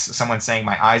 yes, someone's saying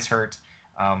my eyes hurt.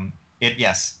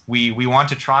 Yes, we want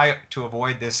to try to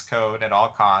avoid this code at all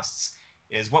costs.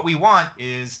 What we want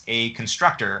is a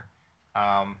constructor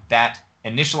that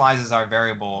initializes our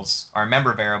variables, our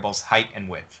member variables, height and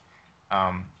width.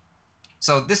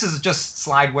 So this is just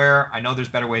slideware. I know there's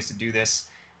better ways to do this,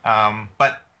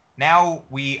 but now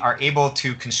we are able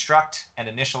to construct and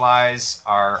initialize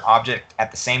our object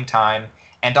at the same time.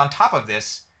 And on top of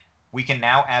this, we can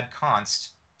now add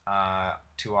const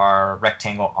to our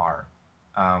rectangle R,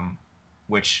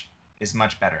 which is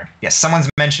much better. Yes, someone's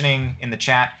mentioning in the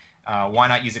chat, why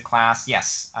not use a class?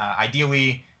 Yes,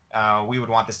 ideally, we would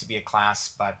want this to be a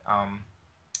class, but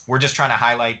we're just trying to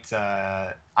highlight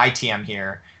ITM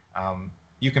here.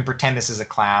 You can pretend this is a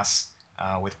class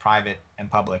with private and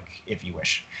public if you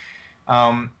wish.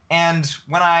 And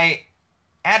when I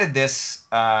added this,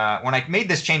 when I made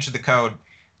this change to the code,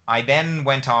 I then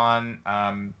went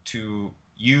on to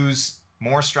use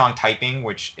more strong typing,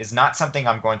 which is not something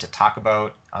I'm going to talk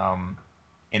about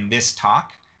in this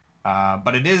talk,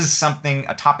 but it is something,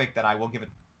 a topic that I will give it.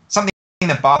 Something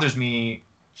that bothers me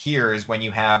here is when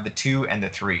you have the 2 and the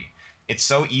 3. It's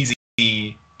so easy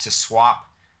to swap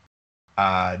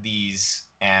these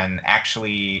and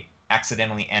actually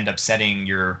accidentally end up setting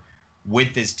your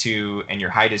width is 2 and your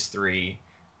height is 3.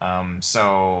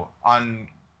 So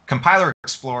on Compiler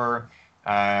Explorer,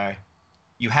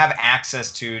 you have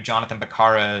access to Jonathan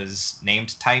Beccara's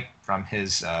named type from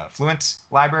his Fluent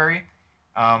library.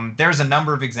 There's a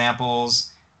number of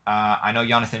examples. I know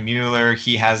Jonathan Mueller,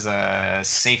 he has a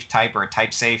safe type or a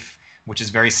type safe, which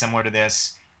is very similar to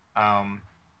this.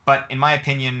 But in my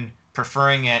opinion,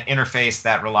 preferring an interface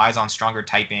that relies on stronger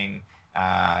typing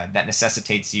that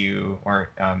necessitates you or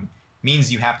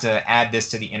means you have to add this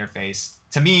to the interface.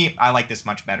 To me, I like this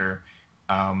much better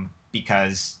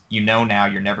because you know now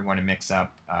you're never going to mix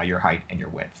up your height and your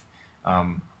width.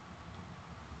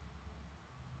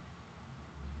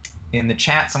 In the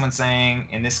chat, someone's saying,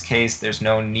 in this case, there's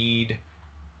no need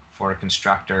for a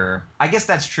constructor. I guess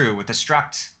that's true. With the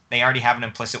struct, they already have an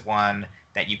implicit one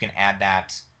that you can add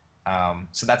that.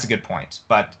 So that's a good point.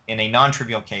 But in a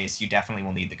non-trivial case, you definitely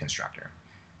will need the constructor.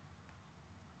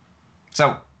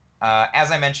 So as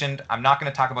I mentioned, I'm not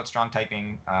going to talk about strong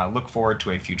typing. Look forward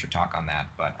to a future talk on that,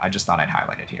 but I just thought I'd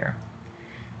highlight it here.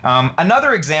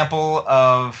 Another example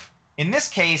of, in this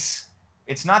case,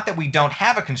 it's not that we don't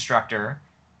have a constructor.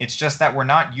 It's just that we're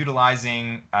not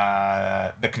utilizing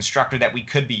the constructor that we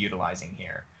could be utilizing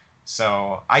here.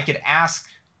 So I could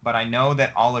ask, but I know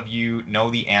that all of you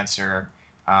know the answer.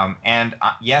 And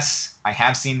yes, I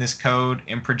have seen this code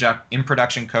in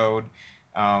production code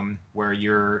where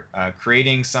you're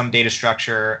creating some data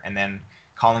structure and then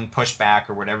calling pushback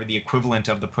or whatever the equivalent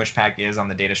of the pushback is on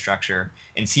the data structure.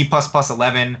 In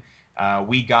C++11,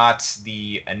 we got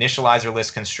the initializer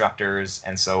list constructors,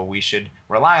 and so we should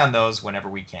rely on those whenever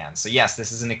we can. So yes,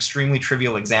 this is an extremely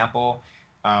trivial example,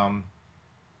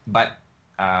 but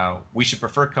we should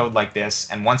prefer code like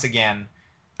this. And once again,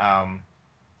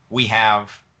 we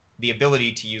have the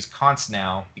ability to use const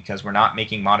now because we're not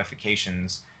making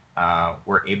modifications.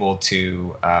 We're able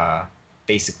to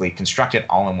basically construct it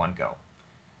all in one go.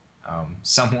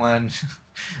 Someone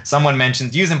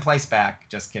mentions use in place back.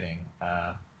 Just kidding.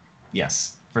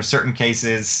 Yes, for certain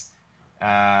cases,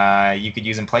 you could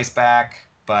use in place back,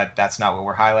 but that's not what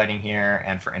we're highlighting here.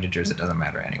 And for integers, it doesn't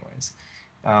matter anyways.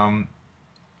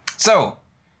 So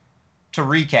to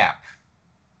recap,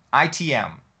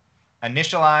 ITM,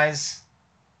 initialize,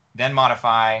 then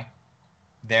modify.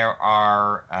 There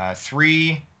are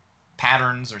 3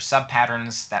 patterns or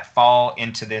sub-patterns that fall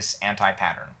into this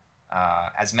anti-pattern.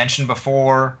 As mentioned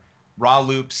before, raw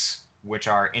loops, which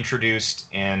are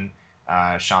introduced in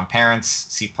Sean Parent's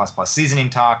C++ seasoning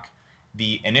talk,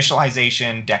 the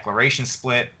initialization declaration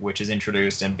split, which is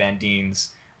introduced in Ben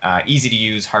Deane's easy to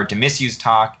use, hard to misuse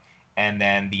talk, and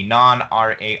then the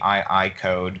non-RAII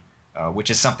code, which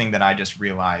is something that I just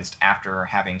realized after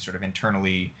having sort of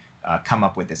internally come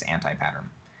up with this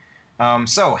anti-pattern.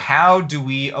 So how do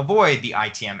we avoid the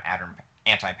ITM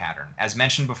anti-pattern? As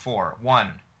mentioned before,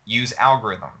 1, use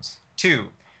algorithms.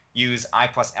 2, use I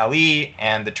plus LE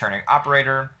and the Turing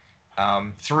operator.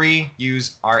 3,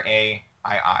 use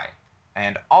RAII.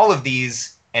 And all of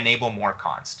these enable more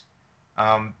const.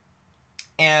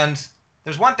 And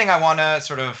there's one thing I want to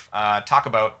sort of talk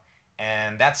about,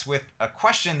 and that's with a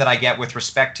question that I get with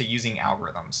respect to using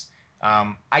algorithms.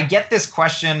 I get this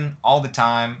question all the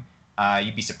time.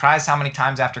 You'd be surprised how many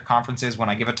times after conferences when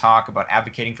I give a talk about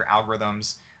advocating for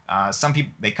algorithms, some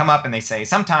people, they come up and they say,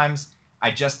 sometimes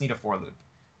I just need a for loop.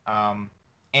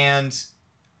 And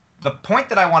the point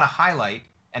that I want to highlight,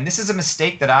 and this is a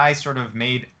mistake that I sort of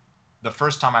made the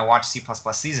first time I watched C++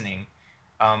 seasoning,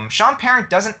 Sean Parent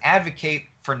doesn't advocate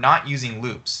for not using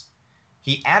loops.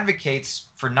 He advocates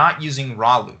for not using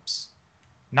raw loops.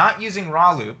 Not using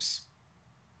raw loops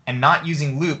and not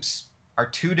using loops are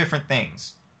two different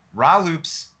things. Raw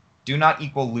loops do not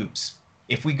equal loops.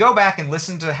 If we go back and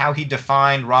listen to how he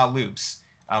defined raw loops,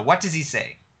 what does he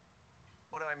say?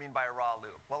 What do I mean by a raw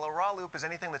loop? Well, a raw loop is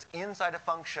anything that's inside a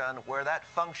function where that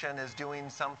function is doing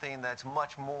something that's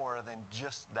much more than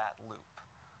just that loop.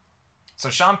 So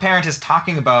Sean Parent is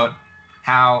talking about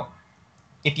how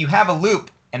if you have a loop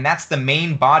and that's the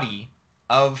main body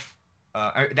of,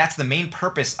 or that's the main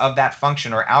purpose of that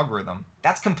function or algorithm,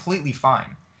 that's completely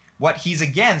fine. What he's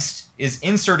against is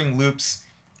inserting loops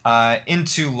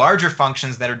into larger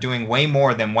functions that are doing way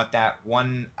more than what that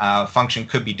one function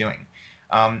could be doing.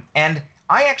 And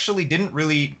I actually didn't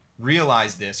really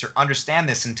realize this or understand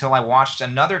this until I watched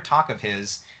another talk of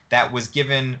his that was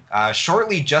given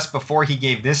shortly just before he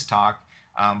gave this talk,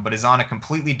 but is on a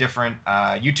completely different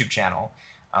YouTube channel.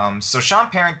 So Sean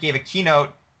Parent gave a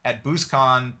keynote at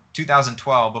BoostCon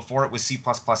 2012 before it was C++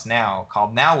 Now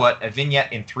called Now What? A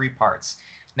Vignette in 3 Parts.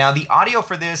 Now the audio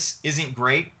for this isn't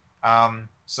great,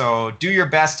 so do your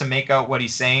best to make out what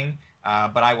he's saying,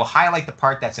 but I will highlight the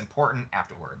part that's important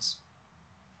afterwards.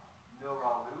 No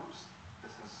raw loops. This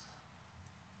is,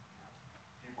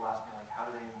 people ask me, like, how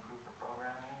do they improve the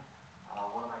programming?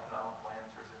 One of my canonical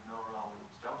answers is no raw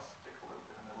loops. Don't stick a loop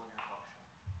in the middle of your function,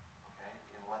 okay?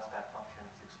 Unless that function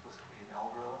is explicitly an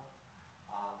algorithm.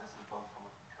 This is both from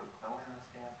a code closure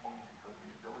standpoint and code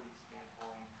readability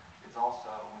standpoint. It's also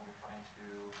when you're trying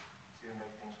to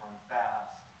make things run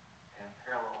fast and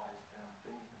parallelize them,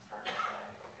 then you can start to say,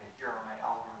 okay, here are my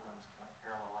algorithms. Can I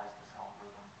parallelize this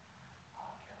algorithm?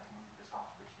 Can I move this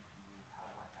off the GPU? How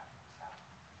do I back this out?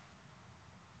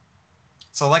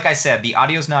 So like I said, the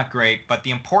audio's not great, but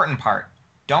the important part,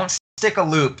 don't stick a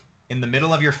loop in the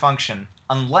middle of your function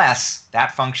unless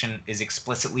that function is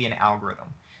explicitly an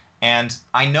algorithm. And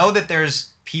I know that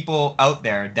there's people out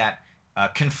there that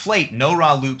conflate no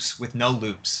raw loops with no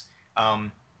loops.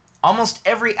 Almost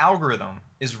every algorithm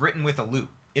is written with a loop.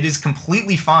 It is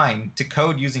completely fine to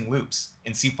code using loops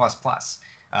in C++.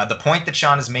 The point that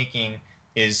Sean is making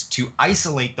is to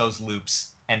isolate those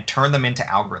loops and turn them into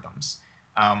algorithms.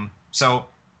 So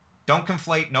don't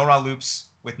conflate no raw loops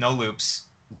with no loops.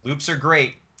 Loops are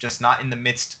great, just not in the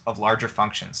midst of larger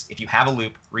functions. If you have a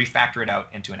loop, refactor it out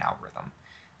into an algorithm.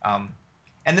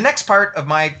 And the next part of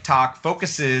my talk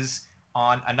focuses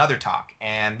on another talk,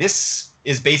 and this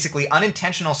is basically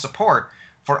unintentional support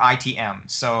for ITM.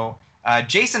 So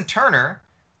Jason Turner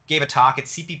gave a talk at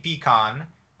CPPCon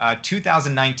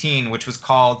 2019, which was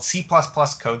called C++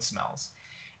 Code Smells.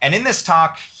 And in this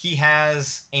talk, he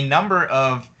has a number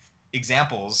of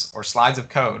examples or slides of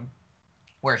code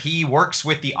where he works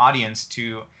with the audience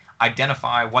to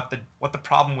identify what the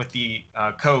problem with the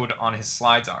code on his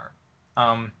slides are.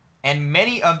 And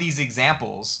many of these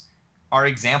examples are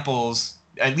examples,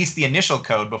 at least the initial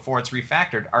code before it's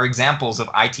refactored, are examples of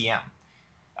ITM.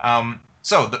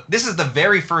 This is the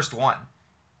very first one.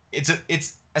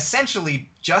 It's essentially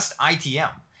just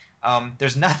ITM.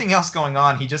 There's nothing else going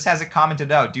on. He just has it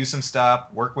commented out, do some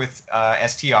stuff, work with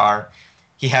str.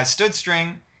 He has stood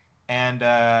string, and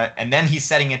then he's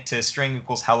setting it to string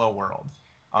equals hello world.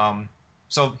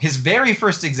 So his very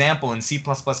first example in C++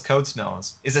 code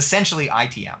smells is essentially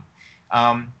ITM.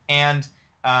 And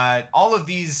all of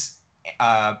these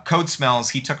code smells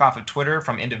he took off of Twitter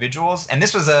from individuals, and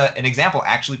this was an example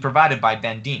actually provided by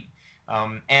Ben Deane.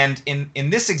 And in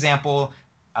this example,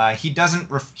 he doesn't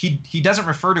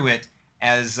refer to it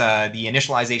as the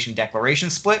initialization declaration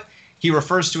split. He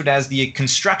refers to it as the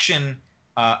construction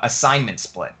assignment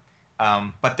split.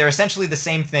 But they're essentially the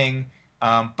same thing.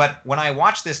 But when I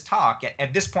watched this talk,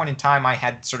 at this point in time, I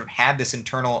had sort of had this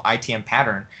internal ITM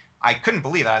pattern I couldn't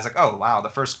believe it. I was like, oh, wow, the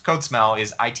first code smell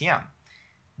is ITM.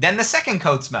 Then the second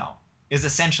code smell is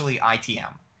essentially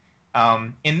ITM.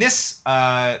 In this,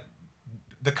 the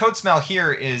code smell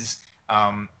here is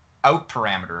out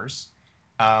parameters,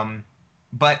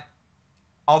 but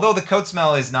although the code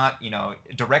smell is not,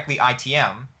 directly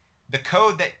ITM, the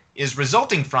code that is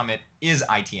resulting from it is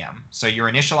ITM. So you're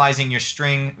initializing your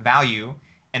string value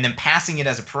and then passing it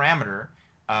as a parameter,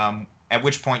 at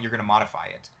which point you're going to modify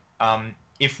it.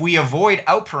 If we avoid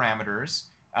out parameters,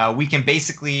 we can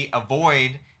basically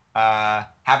avoid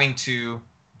having to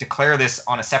declare this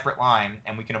on a separate line,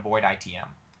 and we can avoid ITM.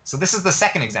 So this is the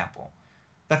second example.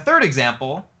 The third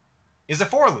example is a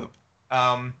for loop.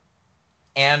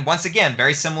 And once again,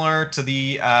 very similar to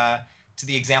the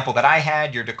example that I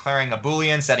had. You're declaring a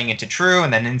Boolean, setting it to true,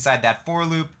 and then inside that for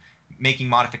loop, making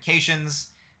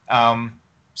modifications.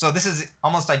 So this is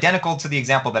almost identical to the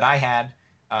example that I had.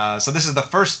 So this is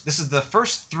the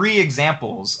first three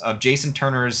examples of Jason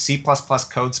Turner's C++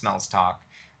 code smells talk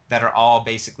that are all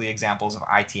basically examples of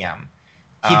ITM.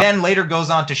 He then later goes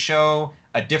on to show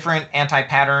a different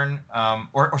anti-pattern,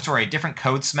 a different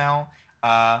code smell.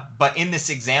 But in this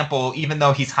example, even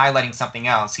though he's highlighting something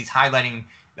else, he's highlighting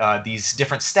these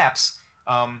different steps.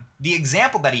 The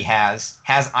example that he has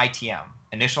ITM,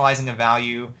 initializing a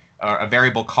value or a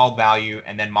variable called value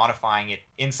and then modifying it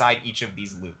inside each of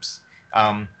these loops.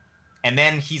 And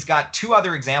then he's got two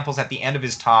other examples at the end of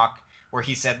his talk where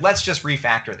he said, let's just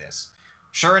refactor this.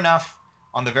 Sure enough,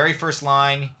 on the very first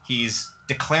line, he's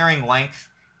declaring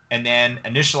length and then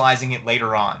initializing it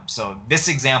later on. So this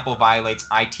example violates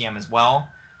ITM as well.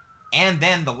 And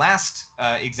then the last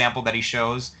example that he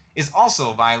shows is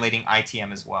also violating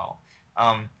ITM as well.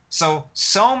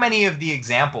 So many of the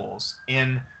examples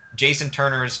in Jason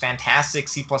Turner's fantastic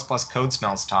C++ code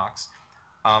smells talks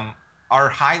are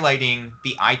highlighting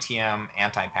the ITM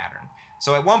anti-pattern.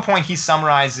 So at one point he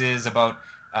summarizes about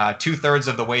 2/3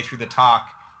 of the way through the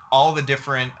talk all the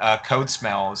different code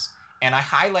smells, and I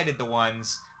highlighted the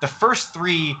ones. The first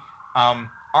three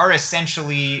are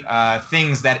essentially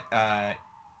things that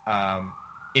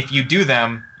if you do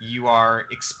them, you are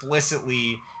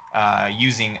explicitly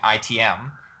using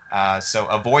ITM. So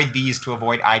avoid these to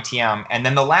avoid ITM. And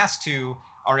then the last two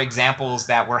are examples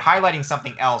that were highlighting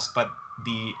something else, but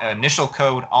the initial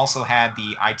code also had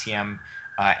the ITM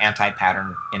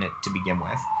anti-pattern in it to begin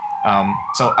with.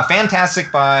 So a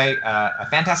fantastic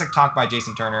talk by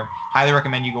Jason Turner. Highly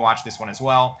recommend you go watch this one as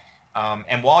well.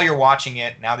 And while you're watching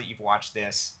it, now that you've watched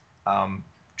this,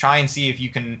 try and see if you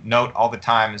can note all the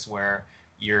times where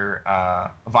you're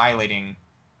violating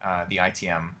the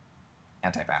ITM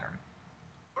anti-pattern.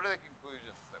 What are the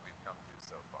conclusions that we've come to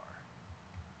so far?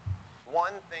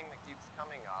 One thing that keeps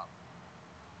coming up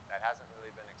that hasn't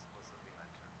really been explicitly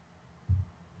mentioned.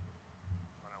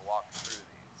 I'm going to walk through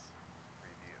these,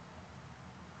 review.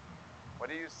 What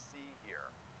do you see here?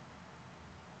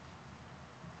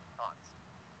 Const.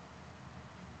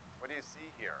 What do you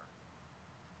see here?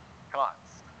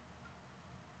 Const.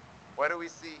 What do we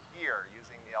see here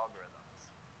using the algorithms?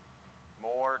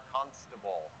 More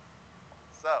constable.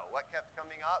 So, what kept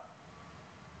coming up?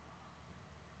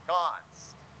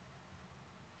 Const.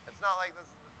 It's not like this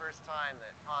is the first time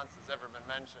that const has ever been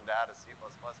mentioned at a C++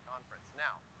 conference.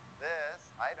 Now, this,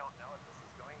 I don't know if this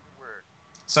is going to work.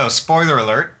 So, spoiler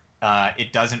alert,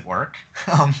 it doesn't work.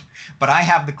 But I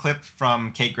have the clip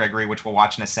from Kate Gregory, which we'll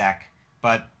watch in a sec.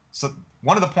 But so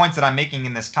one of the points that I'm making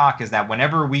in this talk is that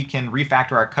whenever we can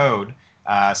refactor our code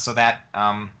so that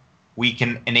we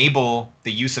can enable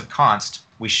the use of const,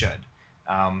 we should.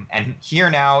 And here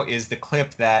now is the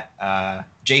clip that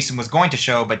Jason was going to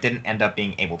show but didn't end up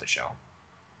being able to show.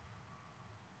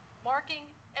 Marking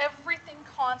everything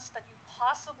const that you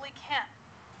possibly can.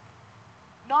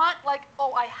 Not like,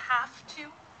 oh, I have to,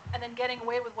 and then getting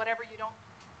away with whatever you don't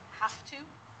have to,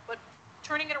 but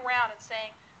turning it around and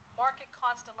saying, mark it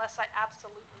const unless I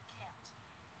absolutely can't.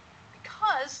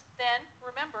 Because then,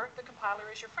 remember, the compiler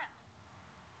is your friend.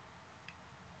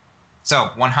 So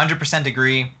 100%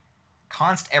 agree.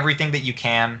 Const everything that you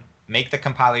can. Make the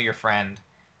compiler your friend.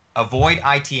 Avoid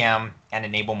ITM and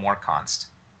enable more const.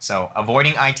 So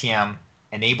avoiding ITM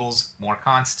enables more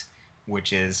const,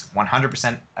 which is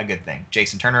 100% a good thing.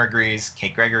 Jason Turner agrees.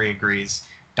 Kate Gregory agrees.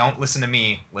 Don't listen to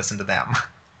me. Listen to them.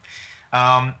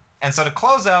 And so to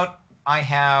close out, I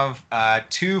have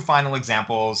two final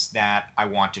examples that I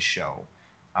want to show.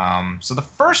 So the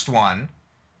first one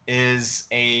is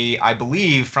I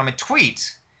believe, from a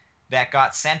tweet that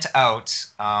got sent out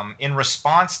in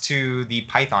response to the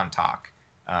Python talk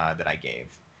that I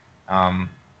gave.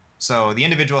 So the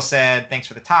individual said, thanks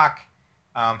for the talk.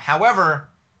 However,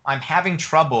 I'm having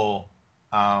trouble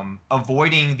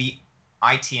avoiding the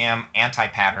ITM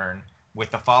anti-pattern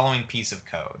with the following piece of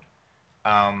code.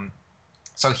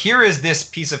 So here is this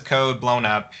piece of code blown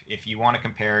up. If you want to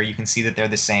compare, you can see that they're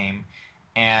the same.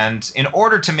 And in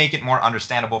order to make it more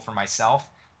understandable for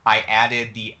myself, I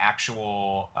added the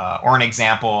actual, or an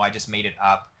example, I just made it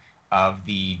up, of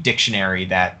the dictionary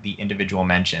that the individual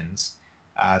mentions.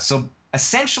 So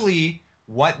essentially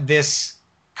what this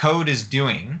code is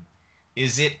doing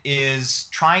is it is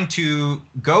trying to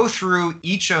go through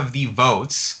each of the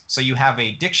votes. So you have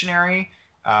a dictionary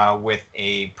with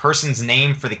a person's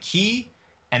name for the key,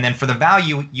 and then for the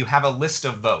value, you have a list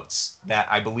of votes that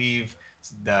I believe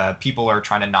the people are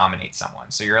trying to nominate someone.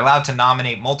 So you're allowed to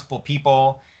nominate multiple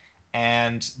people,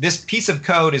 and this piece of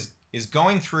code is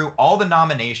going through all the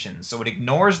nominations. So it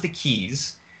ignores the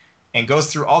keys and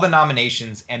goes through all the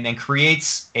nominations and then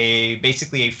creates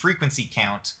basically a frequency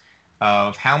count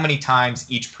of how many times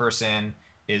each person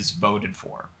is voted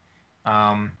for.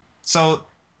 So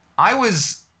I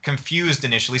was confused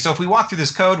initially. So if we walk through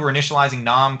this code, we're initializing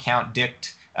nom, count,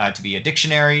 dict to be a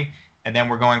dictionary, and then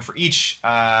we're going for each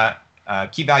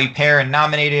key value pair and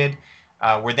nominated.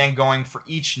 We're then going for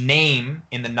each name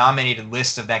in the nominated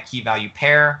list of that key value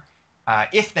pair.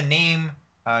 If the name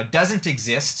doesn't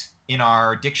exist in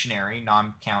our dictionary,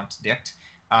 nom, count, dict,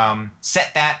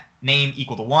 set that name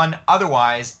equal to 1.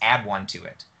 Otherwise, add 1 to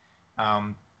it.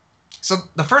 So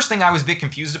the first thing I was a bit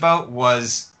confused about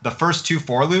was the first two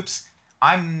for loops.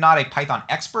 I'm not a Python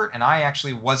expert, and I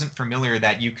actually wasn't familiar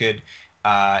that you could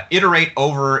iterate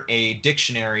over a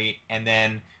dictionary, and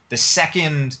then the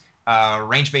second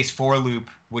range-based for loop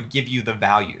would give you the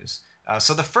values.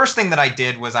 So the first thing that I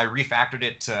did was I refactored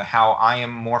it to how I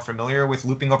am more familiar with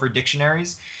looping over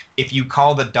dictionaries. If you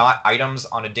call the dot items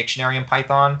on a dictionary in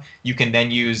Python, you can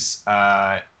then use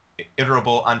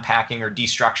iterable unpacking or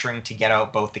destructuring to get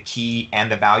out both the key and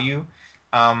the value.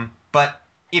 But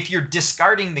if you're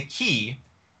discarding the key,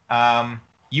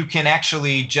 you can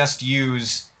actually just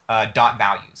use dot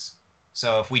values.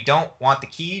 So if we don't want the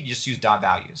key, just use dot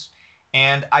values.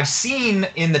 And I've seen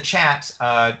in the chat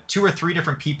 2 or 3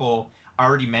 different people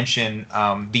already mention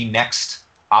the next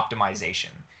optimization,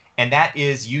 and that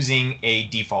is using a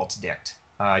default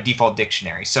default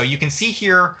dictionary. So you can see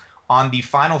here on the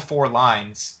final 4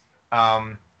 lines,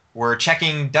 we're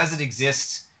checking, does it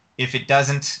exist? If it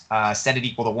doesn't, set it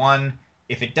equal to 1.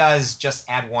 If it does, just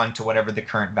add 1 to whatever the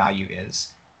current value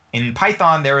is. In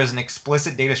Python, there is an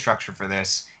explicit data structure for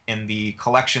this in the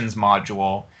collections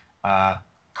module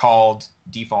called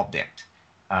default dict.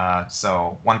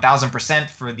 So 1000%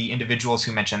 for the individuals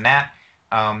who mentioned that.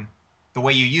 The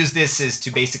way you use this is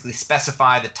to basically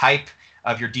specify the type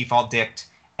of your default dict,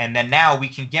 and then now we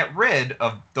can get rid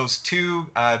of those two,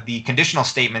 the conditional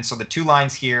statements, so the 2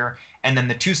 lines here, and then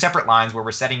the 2 separate lines where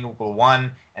we're setting equal to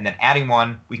 1 and then adding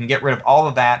 1. We can get rid of all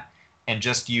of that and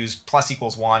just use plus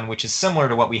equals 1, which is similar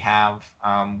to what we have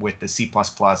with the C++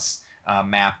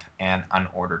 map and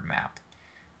unordered map.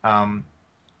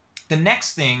 The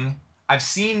next thing, I've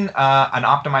seen an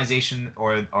optimization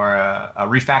or a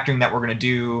refactoring that we're going to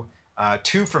do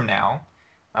 2 from now.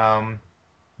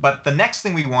 But the next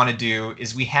thing we want to do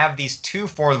is we have these 2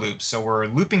 for loops. So we're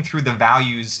looping through the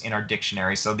values in our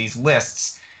dictionary, so these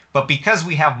lists. But because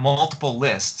we have multiple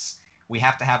lists, we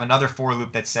have to have another for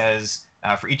loop that says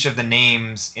for each of the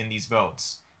names in these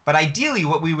votes. But ideally,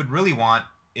 what we would really want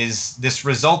is this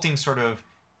resulting sort of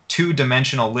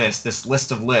 2-dimensional list, this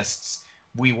list of lists.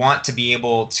 We want to be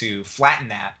able to flatten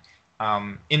that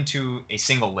into a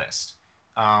single list.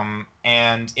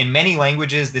 And in many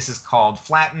languages, this is called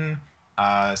flatten.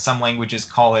 Some languages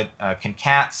call it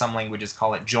concat. Some languages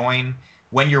call it join.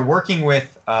 When you're working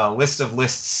with a list of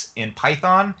lists in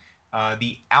Python,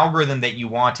 the algorithm that you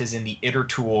want is in the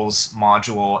itertools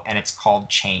module, and it's called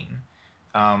chain.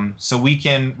 So we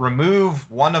can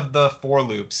remove one of the for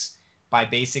loops by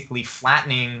basically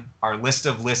flattening our list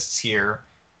of lists here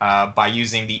by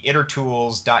using the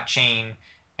itertools.chain,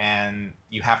 and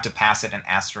you have to pass it an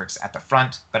asterisk at the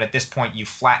front. But at this point, you've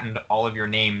flattened all of your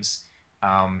names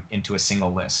into a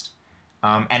single list.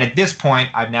 And at this point,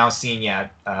 I've now seen,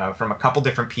 from a couple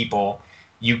different people,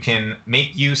 you can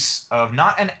make use of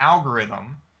not an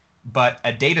algorithm, but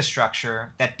a data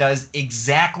structure that does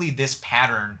exactly this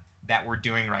pattern that we're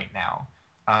doing right now.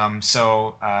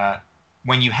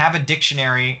 When you have a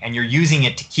dictionary and you're using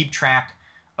it to keep track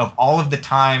of all of the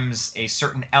times a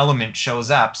certain element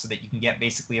shows up so that you can get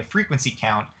basically a frequency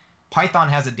count, Python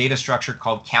has a data structure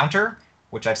called counter,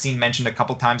 which I've seen mentioned a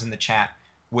couple times in the chat,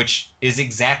 which is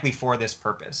exactly for this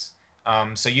purpose.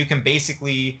 So you can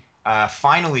basically,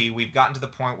 finally, we've gotten to the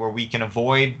point where we can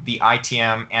avoid the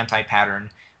ITM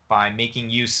anti-pattern by making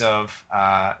use of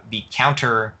the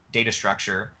counter data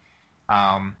structure.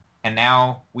 And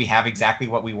now we have exactly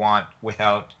what we want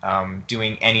without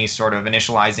doing any sort of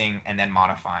initializing and then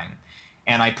modifying.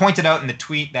 And I pointed out in the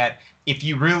tweet that if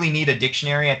you really need a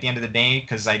dictionary at the end of the day,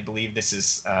 because I believe this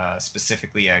is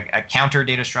specifically a counter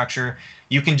data structure,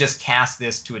 you can just cast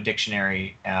this to a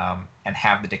dictionary and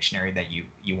have the dictionary that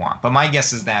you want. But my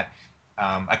guess is that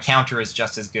a counter is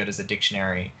just as good as a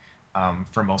dictionary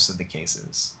for most of the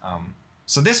cases.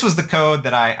 So this was the code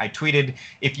that I tweeted.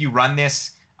 If you run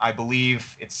this, I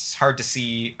believe it's hard to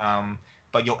see,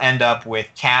 but you'll end up with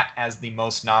Kat as the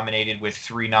most nominated with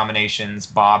 3 nominations.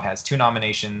 Bob has 2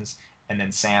 nominations, and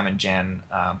then Sam and Jen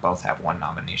both have 1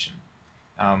 nomination.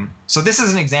 So this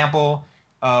is an example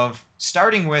of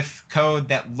starting with code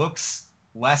that looks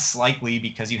less likely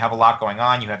because you have a lot going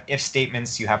on. You have if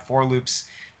statements, you have for loops.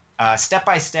 Step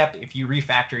by step, if you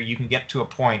refactor, you can get to a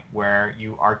point where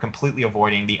you are completely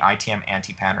avoiding the ITM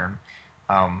anti-pattern,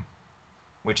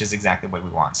 which is exactly what we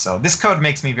want. So this code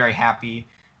makes me very happy,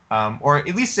 or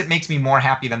at least it makes me more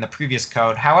happy than the previous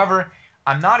code. However,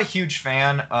 I'm not a huge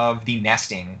fan of the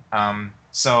nesting.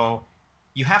 So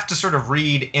you have to sort of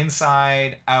read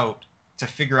inside out to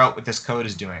figure out what this code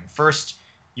is doing. First,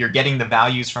 you're getting the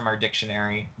values from our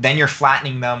dictionary, then you're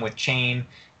flattening them with chain,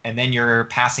 and then you're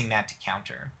passing that to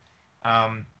counter.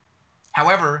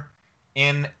 However,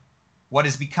 in what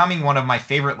is becoming one of my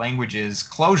favorite languages,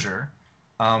 Clojure,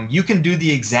 you can do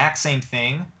the exact same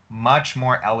thing much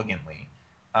more elegantly.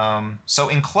 So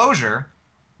in Clojure,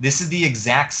 this is the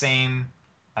exact same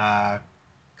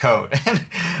code. And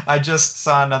I just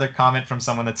saw another comment from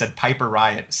someone that said Piper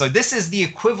Riot. So this is the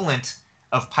equivalent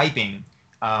of piping,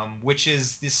 which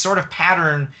is this sort of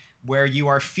pattern where you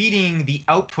are feeding the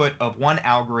output of one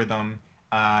algorithm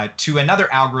to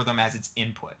another algorithm as its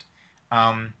input.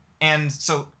 And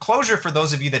so Clojure, for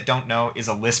those of you that don't know, is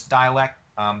a Lisp dialect.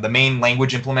 The main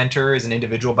language implementer is an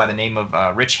individual by the name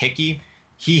of Rich Hickey.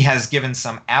 He has given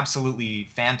some absolutely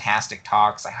fantastic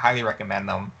talks. I highly recommend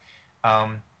them.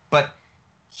 But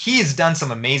he has done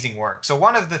some amazing work. So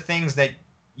one of the things that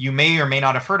you may or may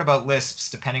not have heard about Lisps,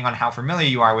 depending on how familiar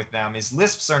you are with them, is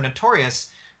Lisps are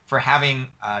notorious for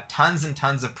having tons and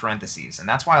tons of parentheses. And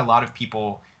that's why a lot of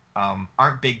people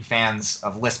aren't big fans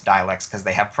of Lisp dialects, because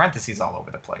they have parentheses all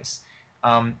over the place.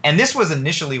 And this was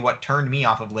initially what turned me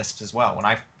off of Lisp as well. When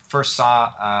I first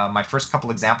saw my first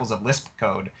couple examples of Lisp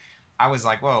code, I was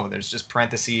like, whoa, there's just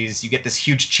parentheses. You get this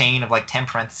huge chain of like 10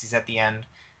 parentheses at the end.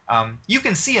 You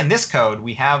can see in this code,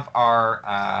 we have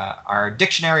our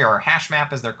dictionary, or our hash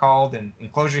map as they're called in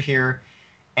Clojure here.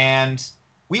 And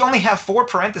we only have 4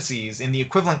 parentheses in the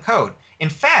equivalent code. In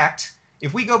fact,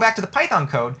 if we go back to the Python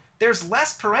code, there's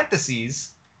less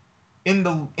parentheses in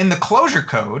the Clojure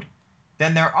code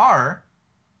than there are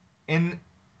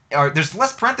there's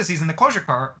less parentheses in the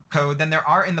Clojure code than there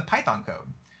are in the Python code.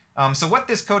 So what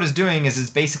this code is doing is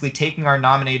basically taking our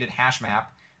nominated hash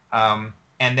map,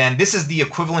 and then this is the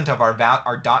equivalent of our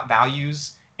dot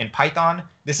values in Python.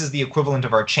 This is the equivalent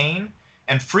of our chain,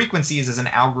 and frequencies is an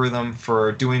algorithm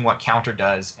for doing what counter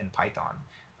does in Python.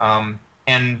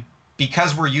 And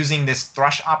because we're using this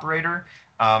thrush operator,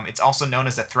 it's also known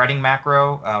as a threading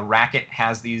macro. Racket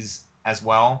has these as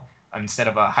well. Instead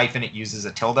of a hyphen, it uses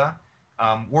a tilde.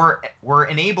 We're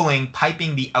enabling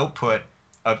piping the output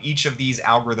of each of these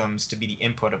algorithms to be the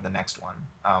input of the next one.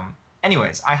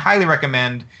 Anyways, I highly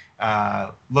recommend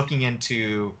looking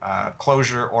into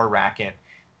Clojure or Racket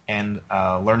and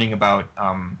learning about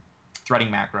threading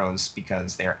macros,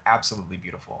 because they're absolutely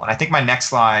beautiful. And I think my next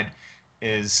slide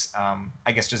is,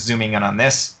 I guess, just zooming in on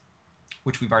this,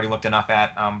 which we've already looked enough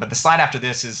at. But the slide after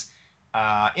this is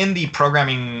in the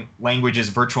programming languages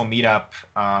virtual meetup.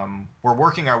 We're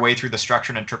working our way through the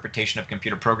structure and interpretation of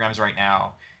computer programs right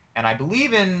now. And I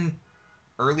believe in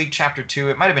early chapter 2,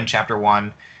 it might have been chapter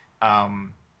 1,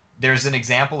 there's an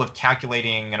example of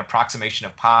calculating an approximation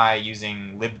of pi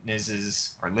using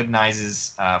Leibniz's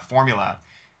formula.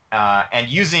 And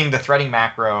using the threading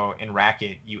macro in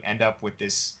Racket, you end up with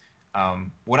this,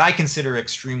 what I consider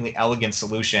extremely elegant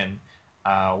solution,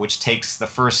 which takes the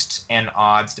first n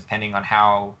odds, depending on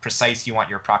how precise you want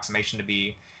your approximation to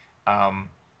be,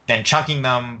 then chunking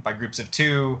them by groups of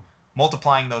 2,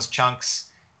 multiplying those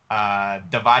chunks,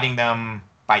 dividing them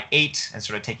by 8, and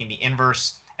sort of taking the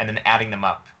inverse, and then adding them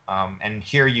up. And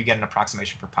here you get an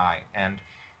approximation for pi. And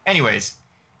anyways,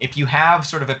 if you have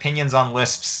sort of opinions on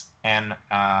Lisps and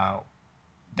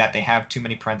that they have too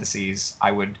many parentheses,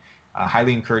 I would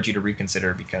highly encourage you to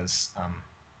reconsider, because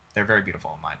they're very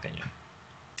beautiful in my opinion.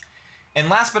 And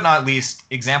last but not least,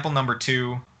 example number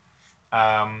 2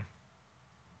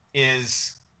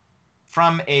 is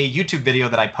from a YouTube video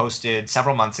that I posted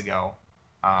several months ago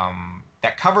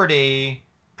that covered a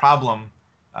problem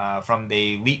from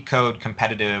the LeetCode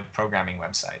competitive programming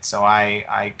website. So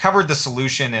I covered the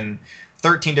solution in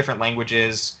 13 different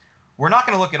languages. We're not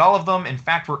going to look at all of them. In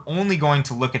fact, we're only going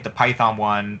to look at the Python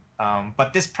one.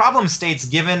 But this problem states,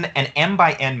 given an m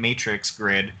by n matrix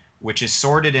grid, which is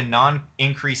sorted in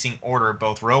non-increasing order,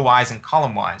 both row-wise and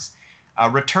column-wise,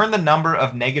 return the number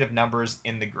of negative numbers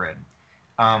in the grid.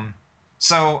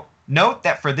 So note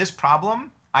that for this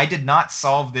problem, I did not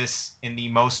solve this in the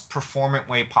most performant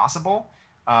way possible.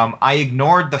 I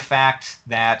ignored the fact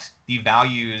that the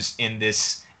values in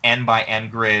this n by n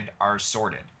grid are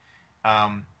sorted.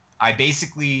 I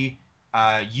basically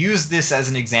used this as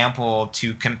an example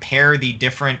to compare the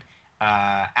different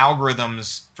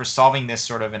algorithms for solving this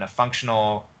sort of in a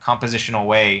functional, compositional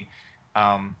way.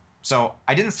 So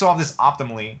I didn't solve this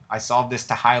optimally. I solved this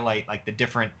to highlight like the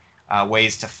different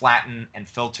ways to flatten and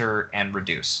filter and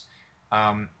reduce.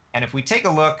 And if we take a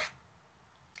look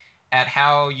at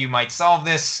how you might solve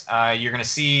this, you're going to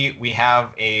see we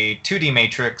have a 2D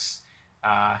matrix.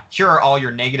 Here are all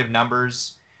your negative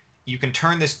numbers. You can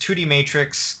turn this 2D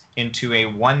matrix into a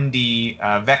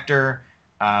 1D vector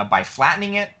by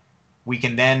flattening it. We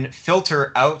can then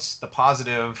filter out the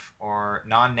positive or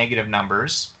non-negative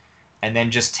numbers and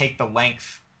then just take the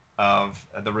length of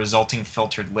the resulting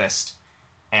filtered list,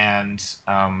 and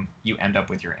you end up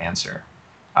with your answer.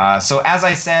 So as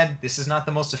I said, this is not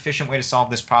the most efficient way to solve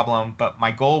this problem, but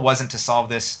my goal wasn't to solve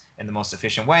this in the most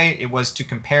efficient way. It was to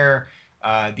compare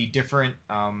the different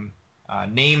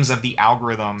names of the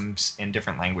algorithms in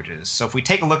different languages. So if we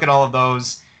take a look at all of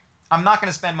those, I'm not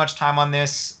going to spend much time on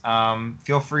this.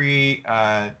 Feel free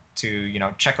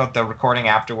to check out the recording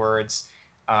afterwards.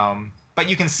 But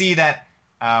you can see that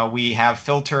we have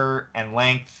filter and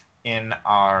length in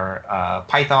our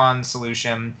Python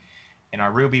solution. In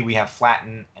our Ruby, we have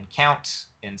flatten and count.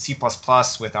 In C++,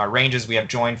 with our ranges, we have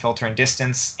join, filter, and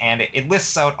distance. And it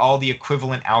lists out all the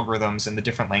equivalent algorithms in the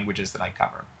different languages that I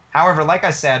cover. However, like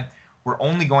I said, we're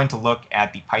only going to look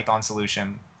at the Python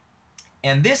solution.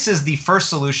 And this is the first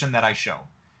solution that I show.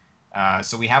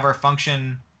 So we have our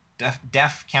function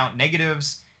def count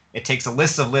negatives. It takes a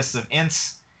list of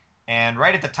ints. And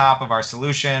right at the top of our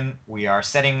solution, we are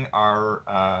setting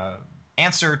our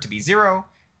answer to be 0.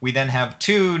 We then have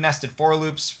 2 nested for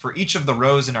loops for each of the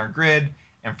rows in our grid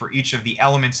and for each of the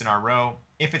elements in our row.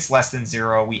 If it's less than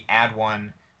 0, we add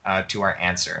 1 to our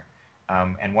answer.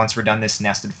 And once we're done this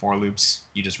nested for loops,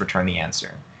 you just return the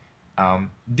answer.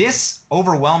 This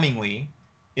overwhelmingly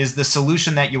is the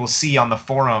solution that you will see on the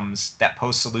forums that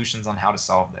post solutions on how to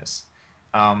solve this.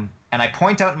 And I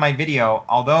point out in my video,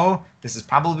 although this is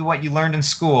probably what you learned in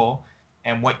school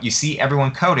and what you see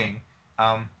everyone coding,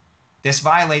 this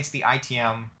violates the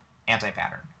ITM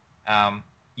anti-pattern.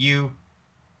 You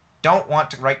don't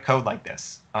want to write code like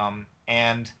this.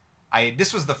 And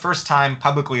this was the first time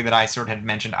publicly that I sort of had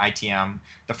mentioned ITM.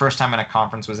 The first time in a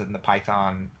conference was in the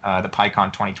PyCon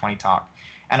 2020 talk.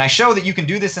 And I show that you can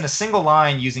do this in a single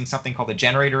line using something called a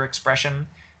generator expression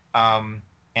and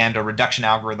a reduction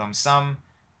algorithm sum.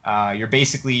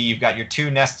 You've got your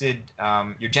 2 nested,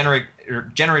 your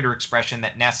generator expression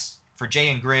that nests for j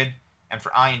in grid and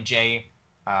for I and j,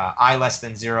 I less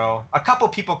than 0. A couple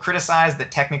people criticized that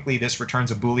technically this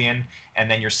returns a Boolean and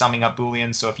then you're summing up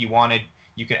Booleans. So if you wanted,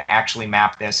 you could actually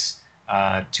map this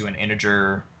to an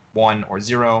integer 1 or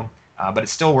 0, but it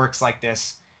still works like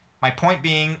this. My point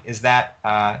being is that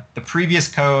the previous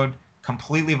code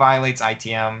completely violates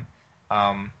ITM,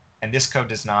 and this code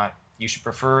does not. You should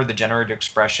prefer the generated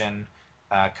expression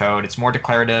code. It's more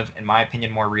declarative, in my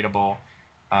opinion, more readable.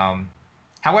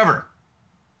 However,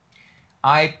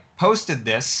 I posted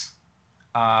this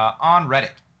on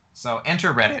Reddit. So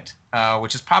enter Reddit,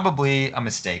 which is probably a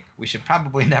mistake. We should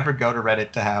probably never go to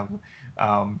Reddit to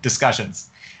have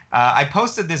discussions. I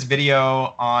posted this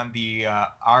video on the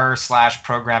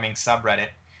r/programming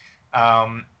subreddit.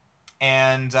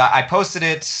 And I posted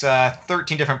it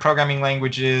 13 different programming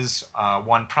languages,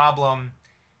 1 problem.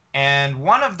 And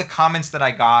one of the comments that I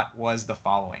got was the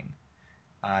following.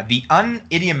 The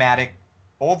unidiomatic,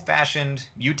 old-fashioned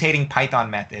mutating Python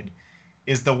method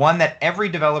is the one that every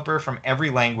developer from every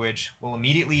language will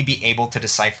immediately be able to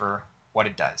decipher what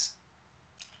it does.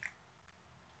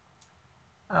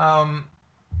 And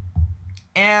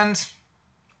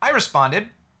I responded,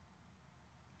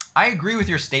 I agree with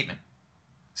your statement.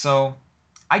 So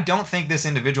I don't think this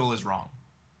individual is wrong.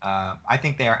 I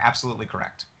think they are absolutely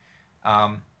correct.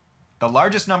 The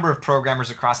largest number of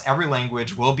programmers across every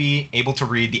language will be able to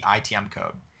read the ITM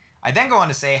code. I then go on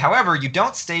to say, however, you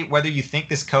don't state whether you think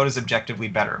this code is objectively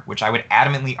better, which I would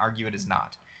adamantly argue it is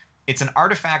not. It's an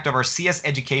artifact of our CS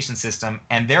education system,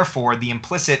 and therefore the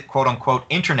implicit quote-unquote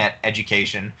internet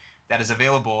education that is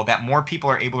available, that more people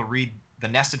are able to read the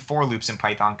nested for loops in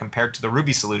Python compared to the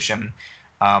Ruby solution.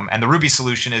 And the Ruby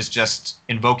solution is just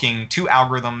invoking two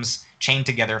algorithms chained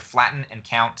together, flatten and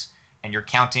count, and you're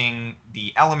counting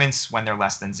the elements when they're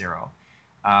less than 0.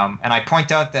 And I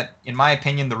point out that, in my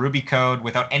opinion, the Ruby code,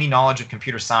 without any knowledge of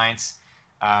computer science,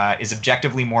 is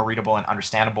objectively more readable and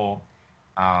understandable.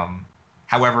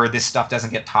 However, this stuff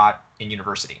doesn't get taught in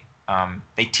university.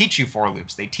 They teach you for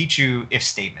loops. They teach you if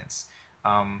statements.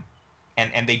 And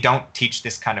they don't teach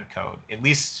this kind of code, at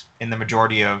least in the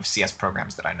majority of CS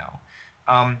programs that I know.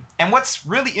 And what's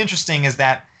really interesting is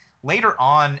that later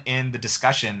on in the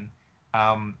discussion,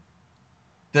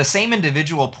 the same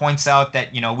individual points out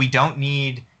that, we don't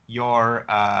need your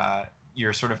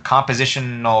sort of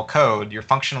compositional code, your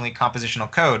functionally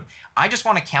compositional code. I just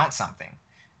want to count something.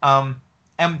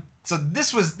 And so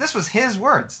this was his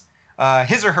words,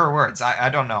 his or her words. I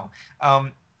don't know.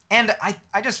 And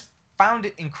I just found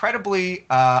it incredibly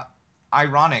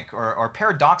ironic or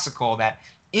paradoxical that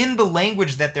in the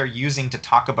language that they're using to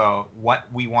talk about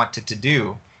what we wanted to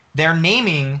do, they're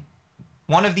naming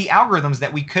one of the algorithms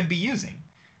that we could be using.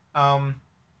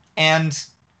 And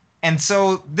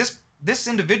so this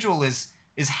individual is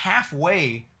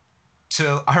halfway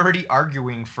to already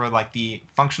arguing for like the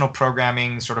functional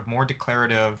programming, sort of more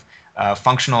declarative,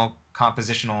 functional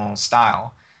compositional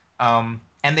style. And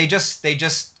they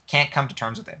just can't come to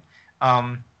terms with it.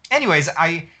 Anyways,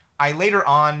 I later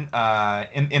on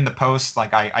in the post,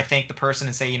 like I thank the person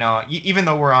and say, even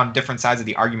though we're on different sides of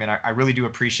the argument, I really do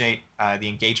appreciate the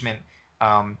engagement,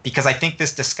 because I think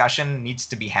this discussion needs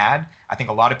to be had. I think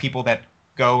a lot of people that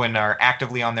go and are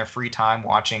actively on their free time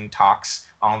watching talks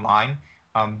online,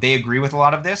 they agree with a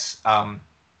lot of this,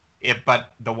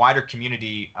 but the wider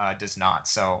community does not.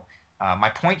 So my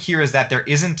point here is that there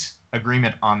isn't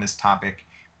agreement on this topic,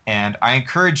 and I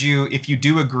encourage you, if you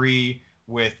do agree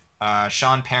with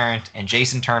Sean Parent and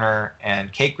Jason Turner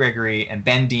and Kate Gregory and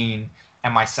Ben Deane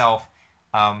and myself,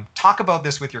 talk about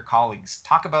this with your colleagues.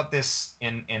 Talk about this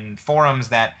in forums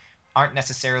that aren't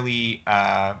necessarily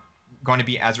going to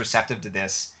be as receptive to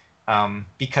this,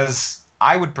 because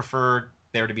I would prefer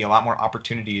there to be a lot more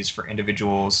opportunities for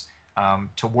individuals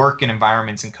to work in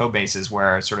environments and code bases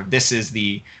where sort of this is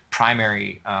the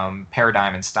primary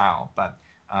paradigm and style. But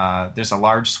there's a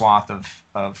large swath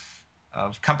of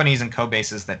companies and code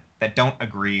bases that don't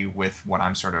agree with what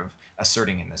I'm sort of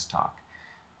asserting in this talk.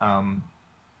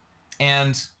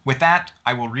 And with that,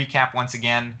 I will recap once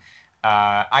again.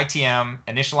 ITM,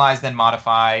 initialize then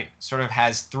modify, sort of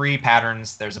has 3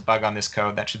 patterns. There's a bug on this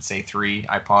code that should say 3.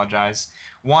 I apologize.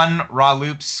 1, raw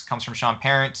loops, comes from Sean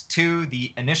Parent. 2,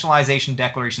 the initialization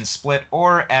declaration split,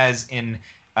 or as in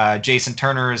Jason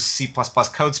Turner's C++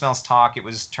 code smells talk, it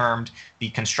was termed the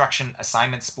construction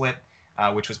assignment split,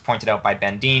 which was pointed out by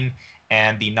Ben Deane,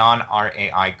 and the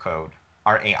non-RAI code,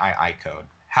 RAII code.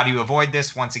 How do you avoid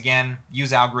this? Once again,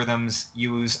 use algorithms,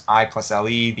 use I plus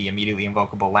LE, the immediately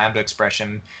invocable lambda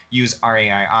expression, use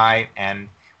RAII, and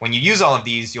when you use all of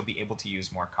these, you'll be able to use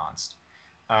more const.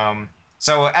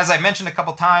 So as I mentioned a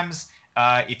couple times,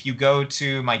 if you go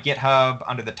to my GitHub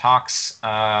under the talks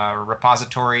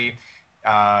repository,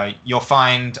 you'll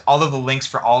find all of the links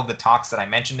for all of the talks that I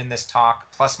mentioned in this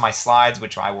talk, plus my slides,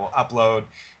 which I will upload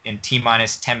in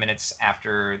T-minus 10 minutes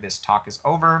after this talk is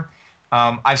over.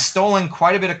 I've stolen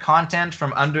quite a bit of content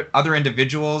from other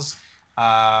individuals,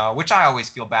 which I always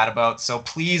feel bad about. So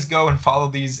please go and follow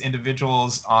these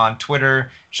individuals on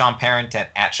Twitter: Sean Parent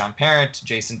at Sean Parent,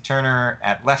 Jason Turner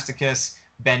at Lefticus,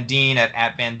 Ben Deane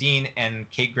at Ben Deane, and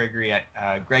Kate Gregory at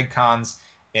GregCons.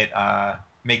 It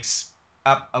makes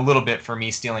up a little bit for me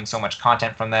stealing so much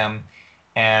content from them.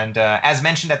 And as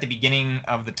mentioned at the beginning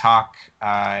of the talk,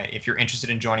 if you're interested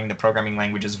in joining the Programming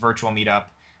Languages virtual meetup,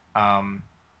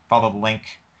 follow the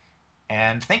link,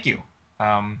 and thank you.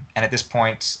 And at this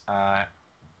point, I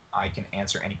can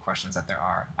answer any questions that there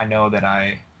are. I know that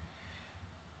I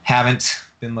haven't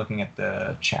been looking at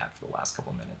the chat for the last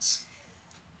couple of minutes.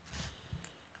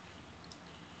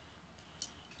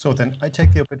 So then I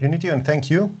take the opportunity and thank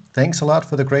you. Thanks a lot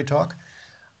for the great talk.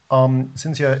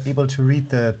 Since you're able to read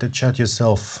the chat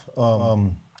yourself,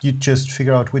 you just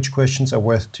figure out which questions are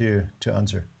worth to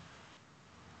answer.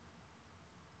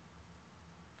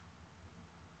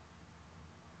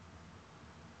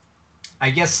 I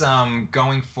guess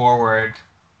going forward,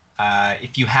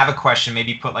 if you have a question,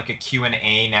 maybe put like a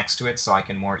Q&A next to it so I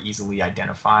can more easily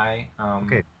identify.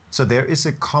 Okay, so there is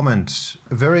a comment,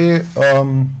 a very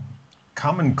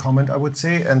common comment, I would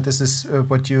say, and this is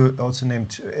what you also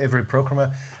named every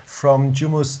programmer, from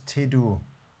Jumus Tedu.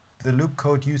 the loop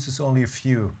code uses only a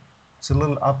few. It's a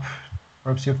little up.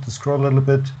 Perhaps you have to scroll a little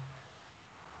bit.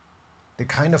 The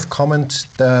kind of comment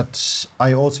that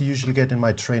I also usually get in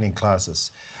my training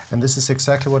classes. And this is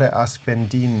exactly what I asked Ben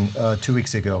Deane 2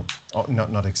 weeks ago. Oh,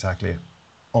 not exactly,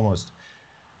 almost.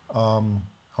 How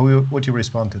would you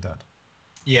respond to that?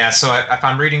 Yeah, so if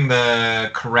I'm reading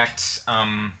the correct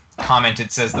comment,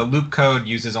 it says the loop code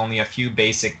uses only a few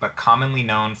basic but commonly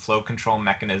known flow control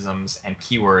mechanisms and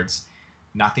keywords,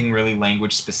 nothing really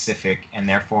language specific, and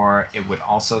therefore it would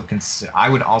also I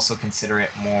would also consider it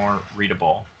more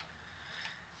readable.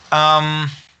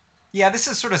 Yeah, this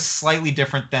is sort of slightly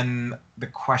different than the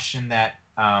question that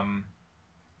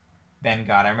Ben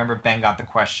got. I remember Ben got the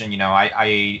question,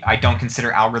 I don't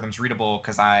consider algorithms readable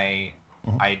because I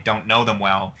don't know them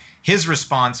well. His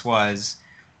response was,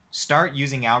 start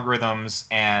using algorithms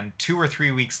and 2 or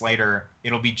 3 weeks later,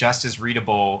 it'll be just as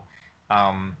readable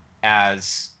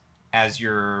as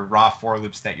your raw for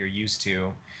loops that you're used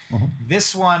to.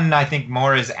 This one, I think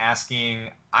more is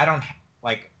asking,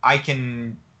 I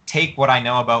can take what I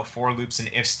know about for loops and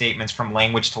if statements from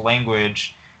language to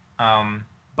language,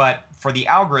 but for the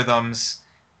algorithms,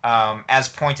 as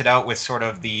pointed out with sort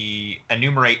of the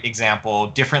enumerate example,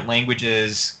 different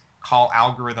languages call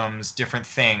algorithms different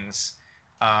things,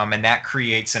 and that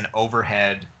creates an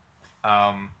overhead.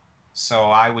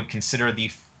 So I would consider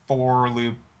the for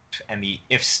loop and the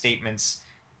if statements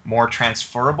more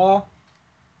transferable.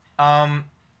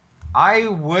 I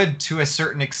would, to a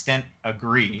certain extent,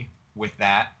 agree with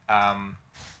that.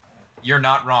 You're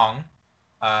not wrong.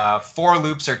 For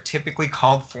loops are typically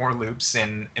called for loops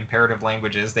in imperative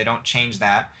languages. They don't change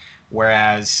that.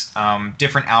 Whereas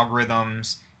different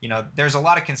algorithms, there's a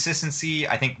lot of consistency.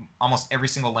 I think almost every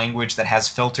single language that has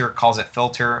filter calls it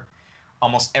filter.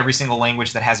 Almost every single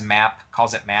language that has map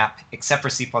calls it map, except for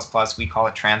C++, we call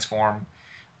it transform.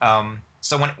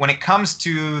 So when it comes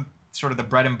to sort of the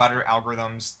bread and butter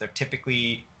algorithms, there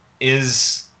typically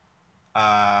is,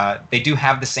 they do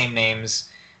have the same names,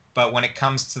 but when it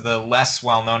comes to the less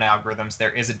well-known algorithms,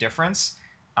 there is a difference.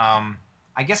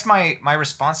 I guess my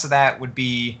response to that would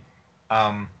be,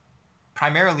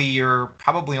 primarily you're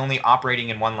probably only operating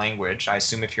in one language. I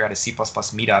assume if you're at a C++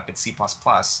 meetup, it's C++,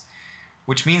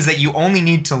 which means that you only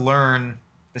need to learn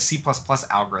the C++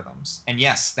 algorithms. And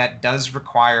yes, that does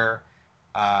require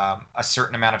a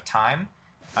certain amount of time.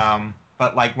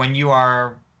 But like when you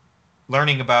are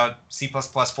learning about C++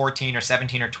 14 or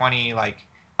 17 or 20, like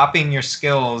upping your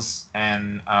skills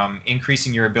and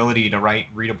increasing your ability to write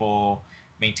readable,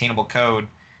 maintainable code,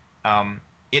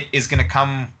 it is going to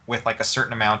come with like a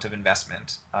certain amount of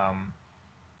investment.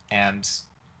 And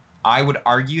I would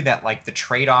argue that like the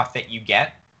trade-off that you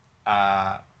get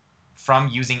from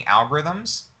using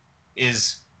algorithms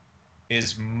is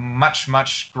much,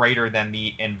 much greater than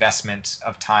the investment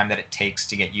of time that it takes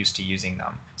to get used to using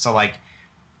them. So like,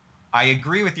 I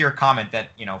agree with your comment that,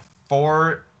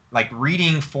 for like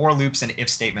reading for loops and if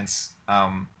statements,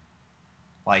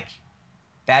 like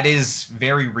that is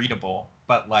very readable,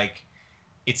 but like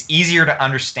it's easier to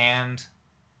understand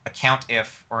a count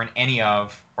if or an any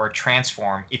of or a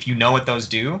transform if you know what those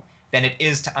do than it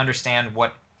is to understand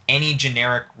what any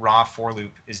generic raw for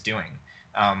loop is doing.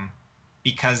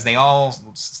 Because they all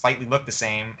slightly look the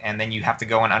same, and then you have to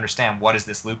go and understand what is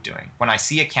this loop doing. When I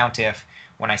see a count if,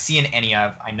 when I see an any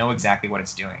of, I know exactly what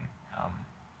it's doing.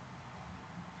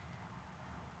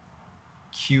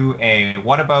 QA,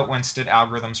 what about when stood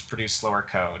algorithms produce slower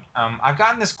code? I've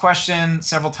gotten this question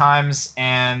several times,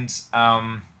 and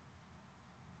my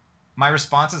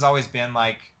response has always been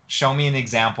like, show me an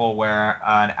example where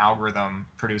an algorithm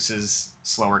produces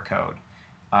slower code.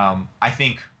 I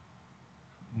think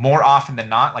more often than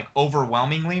not, like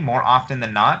overwhelmingly more often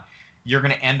than not, you're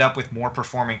going to end up with more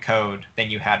performing code than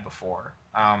you had before.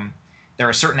 There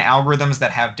are certain algorithms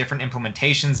that have different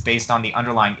implementations based on the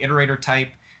underlying iterator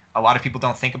type. A lot of people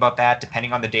don't think about that.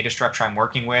 Depending on the data structure I'm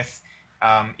working with,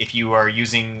 if you are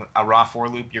using a raw for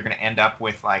loop, you're going to end up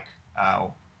with like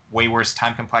way worse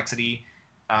time complexity.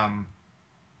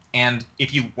 And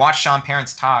if you watch Sean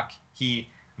Parent's talk, he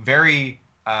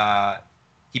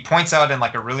points out in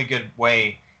like a really good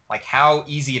way like how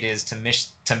easy it is to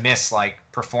miss like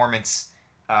performance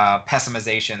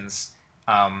pessimizations,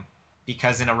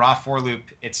 because in a raw for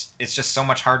loop it's just so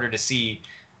much harder to see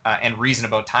and reason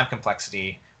about time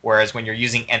complexity, whereas when you're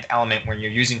using nth element, when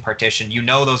you're using partition,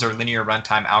 those are linear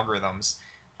runtime algorithms.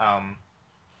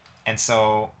 And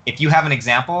so if you have an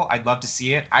example, I'd love to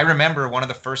see it. I remember one of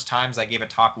the first times I gave a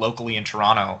talk locally in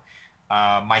Toronto,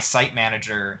 my site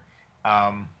manager,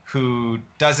 who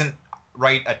doesn't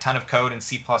write a ton of code in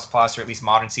C++, or at least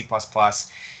modern C++,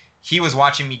 he was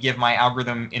watching me give my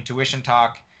algorithm intuition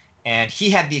talk, and he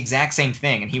had the exact same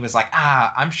thing. And he was like,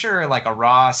 I'm sure like a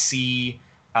raw C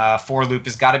for loop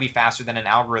has got to be faster than an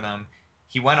algorithm.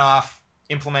 He went off,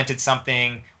 implemented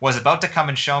something, was about to come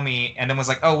and show me, and then was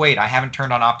like, oh, wait, I haven't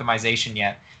turned on optimization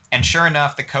yet. And sure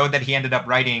enough, the code that he ended up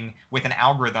writing with an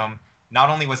algorithm not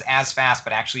only was as fast,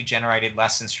 but actually generated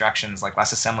less instructions, like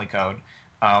less assembly code.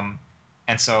 And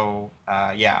so,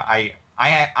 yeah,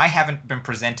 I haven't been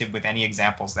presented with any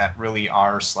examples that really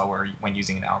are slower when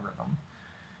using an algorithm.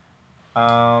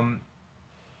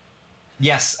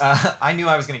 Yes, I knew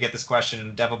I was going to get this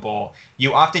question, Devable.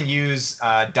 You often use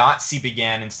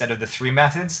 .cbegin instead of the 3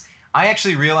 methods. I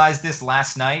actually realized this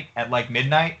last night at like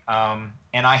midnight, and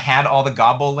I had all the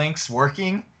gobble links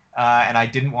working, and I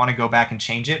didn't want to go back and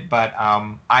change it, but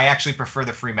I actually prefer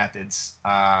the free methods,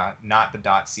 not the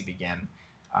 .cbegin.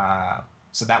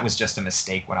 So that was just a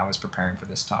mistake when I was preparing for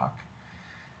this talk.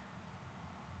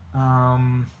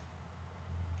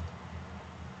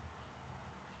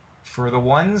 For the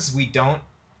ones we don't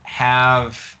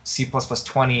have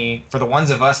C++20, for the ones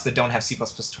of us that don't have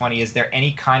C++20, is there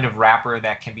any kind of wrapper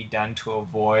that can be done to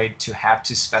avoid to have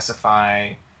to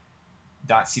specify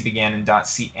 .cbegin and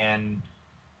 .cn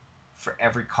for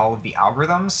every call of the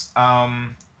algorithms?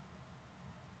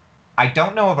 I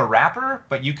don't know of a wrapper,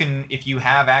 but you can, if you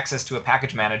have access to a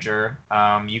package manager,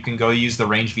 you can go use the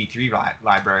rangev3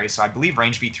 library. So I believe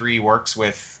rangev3 works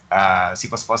with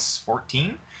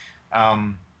C++14.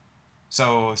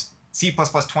 So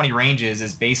C++20 ranges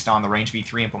is based on the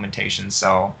rangev3 implementation.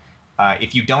 So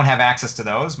if you don't have access to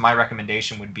those, my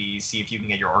recommendation would be see if you can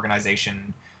get your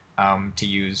organization to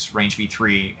use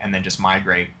rangev3 and then just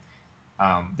migrate.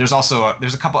 There's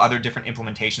a couple other different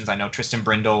implementations. I know Tristan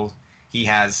Brindle, he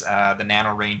has the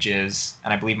nano ranges,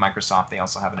 and I believe Microsoft, they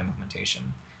also have an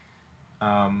implementation.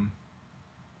 I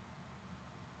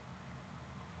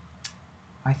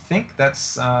think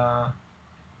that's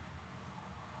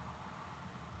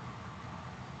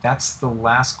the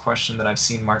last question that I've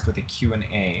seen marked with a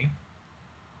Q&A.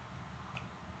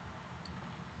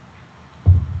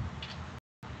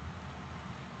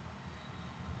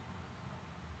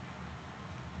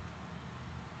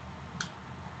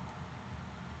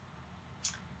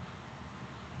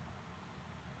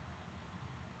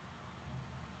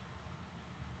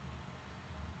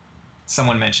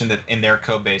 Someone mentioned that in their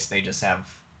code base, they just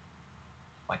have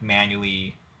like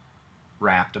manually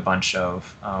wrapped a bunch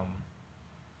of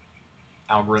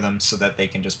algorithms so that they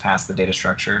can just pass the data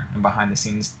structure and behind the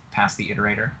scenes pass the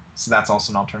iterator. So that's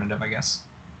also an alternative, I guess.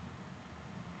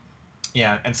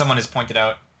 Yeah, and someone has pointed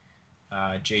out,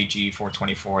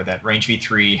 JG424, that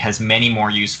rangev3 has many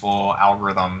more useful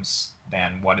algorithms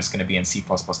than what is going to be in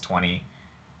C++20.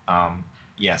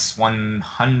 Yes,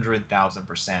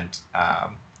 100,000%.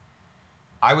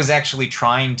 I was actually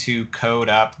trying to code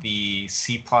up the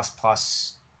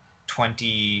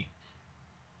C++20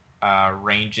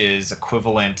 ranges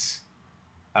equivalent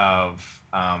of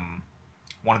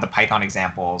one of the Python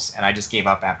examples, and I just gave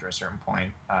up after a certain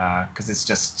point because it's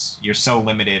just, you're so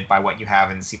limited by what you have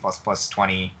in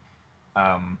C++20.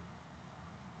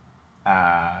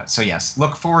 So yes,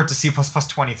 look forward to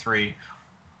C++23.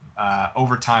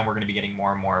 Over time, we're going to be getting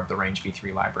more and more of the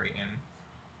rangev3 library in.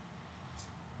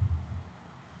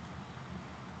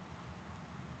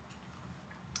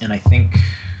 And I think,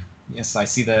 yes, I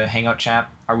see the Hangout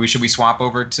chat. Should we swap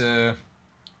over to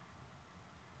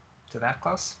that,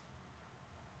 Klaus?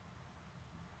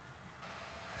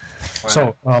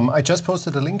 So I just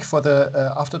posted a link for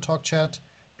the after talk chat.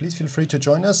 Please feel free to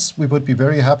join us. We would be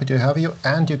very happy to have you,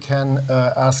 and you can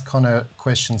ask Conor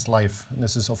questions live. And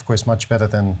this is, of course, much better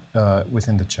than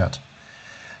within the chat.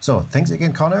 So thanks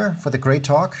again, Conor, for the great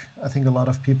talk. I think a lot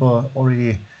of people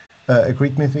already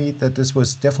agreed with me that this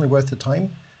was definitely worth the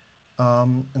time.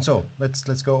 And so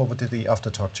let's go over to the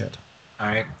after talk chat. All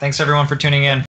right. Thanks everyone for tuning in.